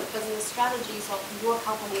of the business strategies of your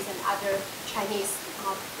companies and other Chinese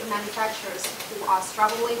manufacturers who are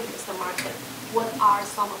struggling with the market, what are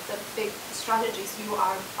some of the big strategies you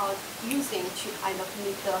are using to kind of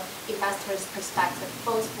meet the investors' perspective,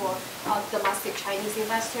 both for domestic Chinese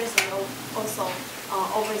investors and also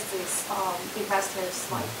overseas investors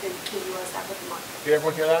like the U.S. equity market? Did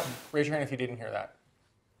everyone hear that? Raise your hand if you didn't hear that.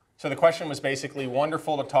 So the question was basically,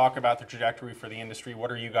 wonderful to talk about the trajectory for the industry.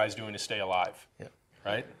 What are you guys doing to stay alive? Yeah.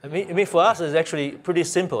 Right? I mean, for us, it's actually pretty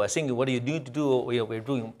simple. I think what you need to do, we're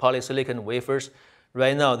doing polysilicon wafers.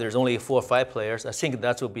 Right now, there's only 4 or 5 players. I think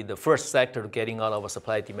that will be the first sector getting out of a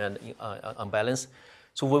supply-demand unbalance.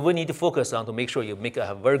 So what we need to focus on to make sure you make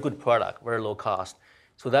a very good product, very low cost.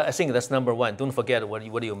 So that, I think that's number one. Don't forget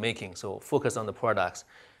what you're making. So focus on the products.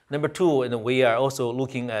 Number 2, we are also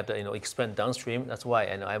looking at expand downstream. That's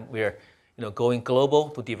why we're going global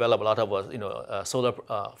to develop a lot of solar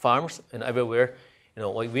farms and everywhere.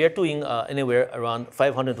 We are doing anywhere around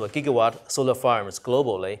 500 to a gigawatt solar farms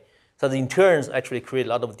globally. So that in turn actually create a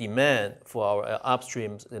lot of demand for our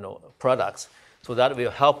upstream products. So that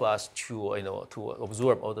will help us to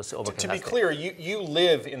absorb all this overcapacity. To be clear, you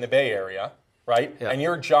live in the Bay Area, right? Yeah. And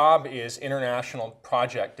your job is international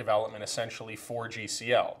project development essentially for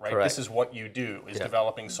GCL, right? Correct. This is what you do, is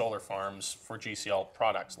developing solar farms for GCL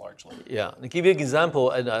products largely. Yeah. To give you an example,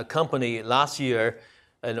 in a company last year,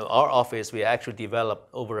 in our office, we actually developed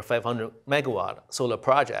over 500 megawatt solar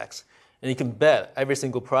projects. And you can bet every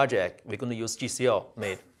single project, we're going to use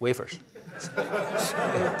GCL-made wafers.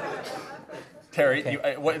 Terry, these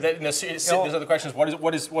are the questions.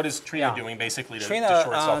 What is Trina doing basically to shore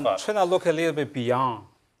itself up? Trina look a little bit beyond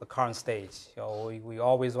the current stage. We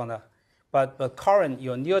always want to, but current,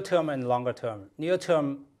 near term and longer term. Near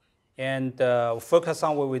term, and focus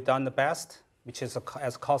on what we've done the best, which is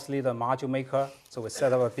as cost leader module maker. So we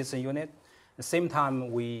set up a business unit. At the same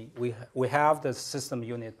time, we have the system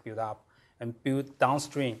unit built up and build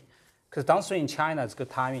downstream. Because downstream in China is good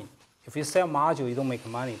timing. If you sell module, you don't make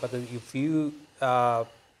money. But if you have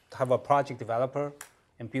a project developer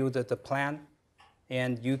and build the plant,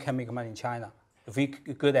 and you can make money in China, if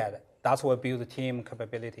you're good at it, that's what build the team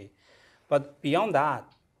capability. But beyond that,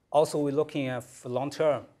 also we're looking at long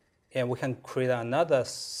term, and we can create another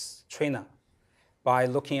Trina by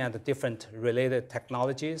looking at the different related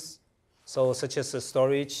technologies, so such as the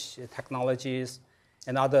storage technologies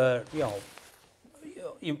and other,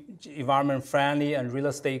 environment-friendly and real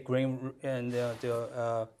estate green and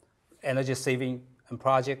the energy saving and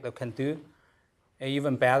project that can do, and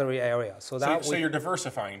even battery area. So you're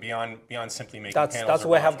diversifying beyond simply making panels. That's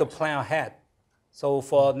why we have to plan ahead. So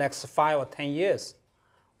for next 5 or 10 years,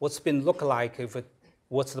 what's been look like?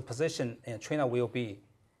 What's the position in Trina will be,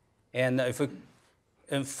 and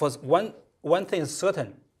for one thing is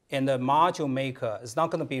certain, and the module maker is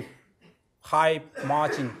not going to be high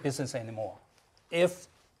margin business anymore. If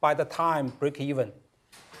by the time break even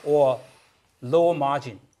or lower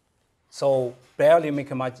margin, so barely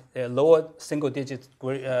make a margin, lower single digit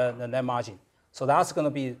net margin. So that's going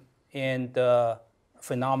to be in the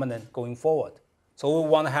phenomenon going forward. So we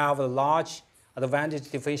want to have a large advantage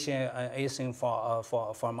differentiation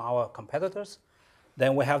from our competitors.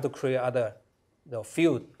 Then we have to create other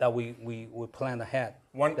field that we plan ahead.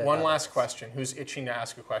 One last question. Who's itching to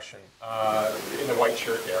ask a question? In the white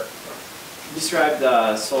shirt there. You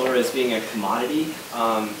described solar as being a commodity.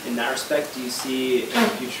 In that respect, do you see in the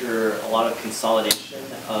future a lot of consolidation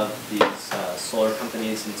of these solar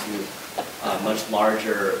companies into much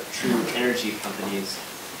larger true energy companies?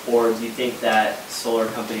 Or do you think that solar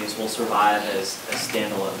companies will survive as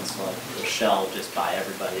standalones, like Shell just buy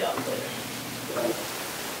everybody up later?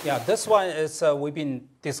 Yeah, this one is we've been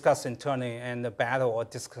discussing internally and the battle or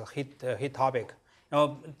hit topic. We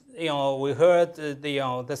heard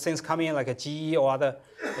the things coming like a GE or other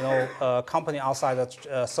company outside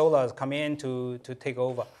the solar come in to take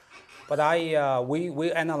over. But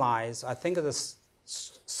we analyze. I think the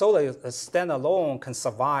solar standalone can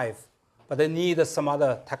survive, but they need some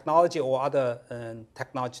other technology or other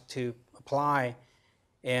technology to apply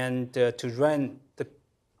and to run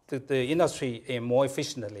the industry more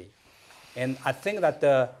efficiently. And I think that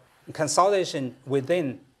the consolidation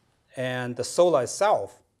within and the solar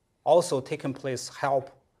itself also taking place help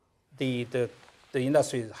the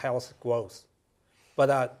industry's health growth.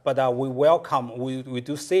 But we welcome, we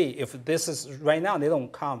do see if this is right now they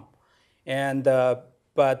don't come, and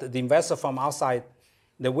but the investor from outside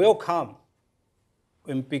they will come,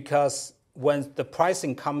 because when the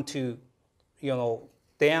pricing come to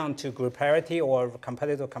down to grid parity or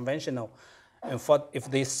competitive conventional, and if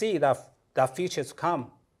they see that futures come,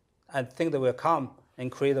 I think they will come and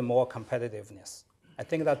create more competitiveness. I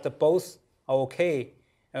think that both are okay.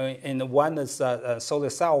 And one is solar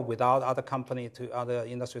cell without other company to other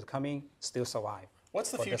industries coming, still survive.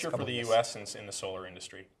 What's the future for the U.S. in the solar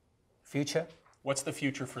industry? Future? What's the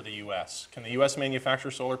future for the U.S.? Can the U.S. manufacture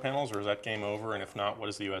solar panels, or is that game over? And if not, what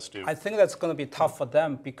does the U.S. do? I think that's going to be tough for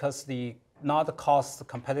them because not the cost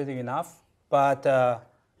competitive enough, but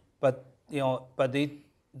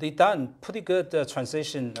they done pretty good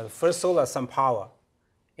transition. First solar, some power,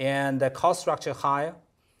 and the cost structure higher,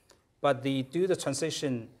 but they do the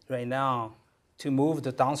transition right now to move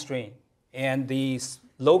the downstream, and they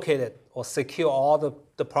located or secure all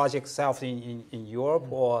the project itself in Europe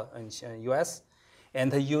or in US, and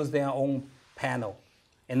they use their own panel,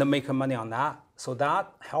 and they make money on that. So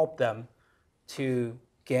that helped them to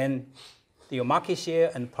gain the market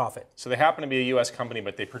share and profit. So they happen to be a U.S. company,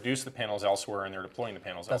 but they produce the panels elsewhere, and they're deploying the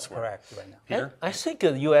panels elsewhere. That's correct right now. Peter? I think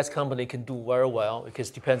a U.S. company can do very well because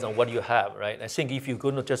it depends on what you have, right? I think if you're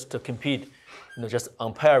going to just compete, just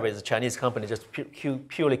on par with the Chinese company, just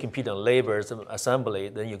purely compete on labor assembly,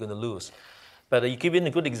 then you're going to lose. But you give in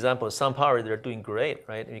a good example, SunPower, they're doing great,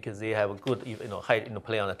 right? Because they have a good, high,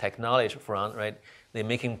 play on the technology front, right? They're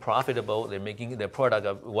making profitable. They're making their product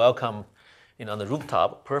a welcome. On the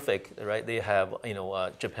rooftop, perfect, right? They have,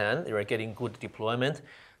 Japan, they are getting good deployment.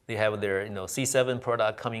 They have their, C7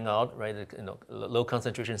 product coming out, right? Low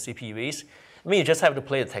concentration CPVs. I mean, you just have to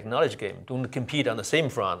play the technology game. Don't compete on the same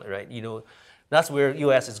front, right? That's where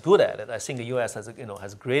U.S. is good at it. I think the U.S. has,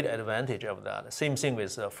 has great advantage of that. Same thing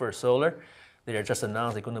with First Solar. They are just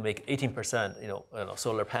announced they're going to make 18%,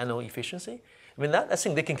 solar panel efficiency. I mean, I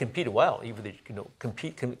think they can compete well if they,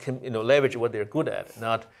 leverage what they're good at,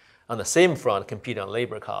 not on the same front, compete on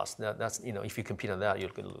labor costs. That's, if you compete on that, you're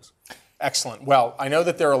going to lose. Excellent. Well, I know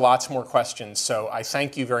that there are lots more questions, so I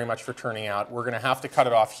thank you very much for turning out. We're going to have to cut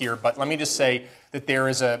it off here, but let me just say that there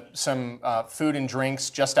is some food and drinks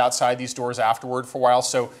just outside these doors afterward for a while,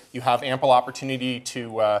 so you have ample opportunity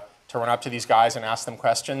to run up to these guys and ask them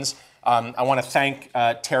questions. I want to thank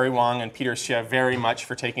Terry Wang and Peter Xie very much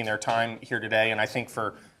for taking their time here today, and I think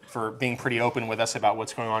for being pretty open with us about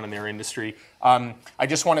what's going on in their industry. I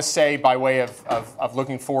just want to say, by way of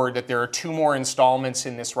looking forward, that there are 2 more installments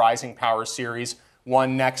in this Rising Power series.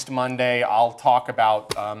 One next Monday, I'll talk about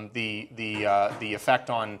the effect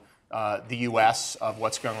on the U.S. of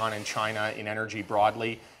what's going on in China in energy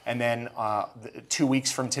broadly. And then 2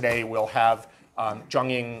 weeks from today, we'll have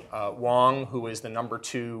Zhongying Wang, who is the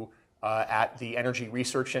 #2 at the Energy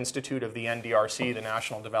Research Institute of the NDRC, the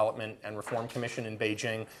National Development and Reform Commission in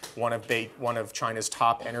Beijing, one of China's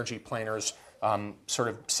top energy planners, sort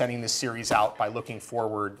of sending this series out by looking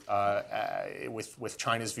forward with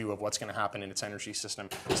China's view of what's going to happen in its energy system.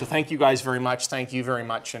 So thank you guys very much. Thank you very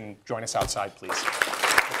much, and join us outside, please.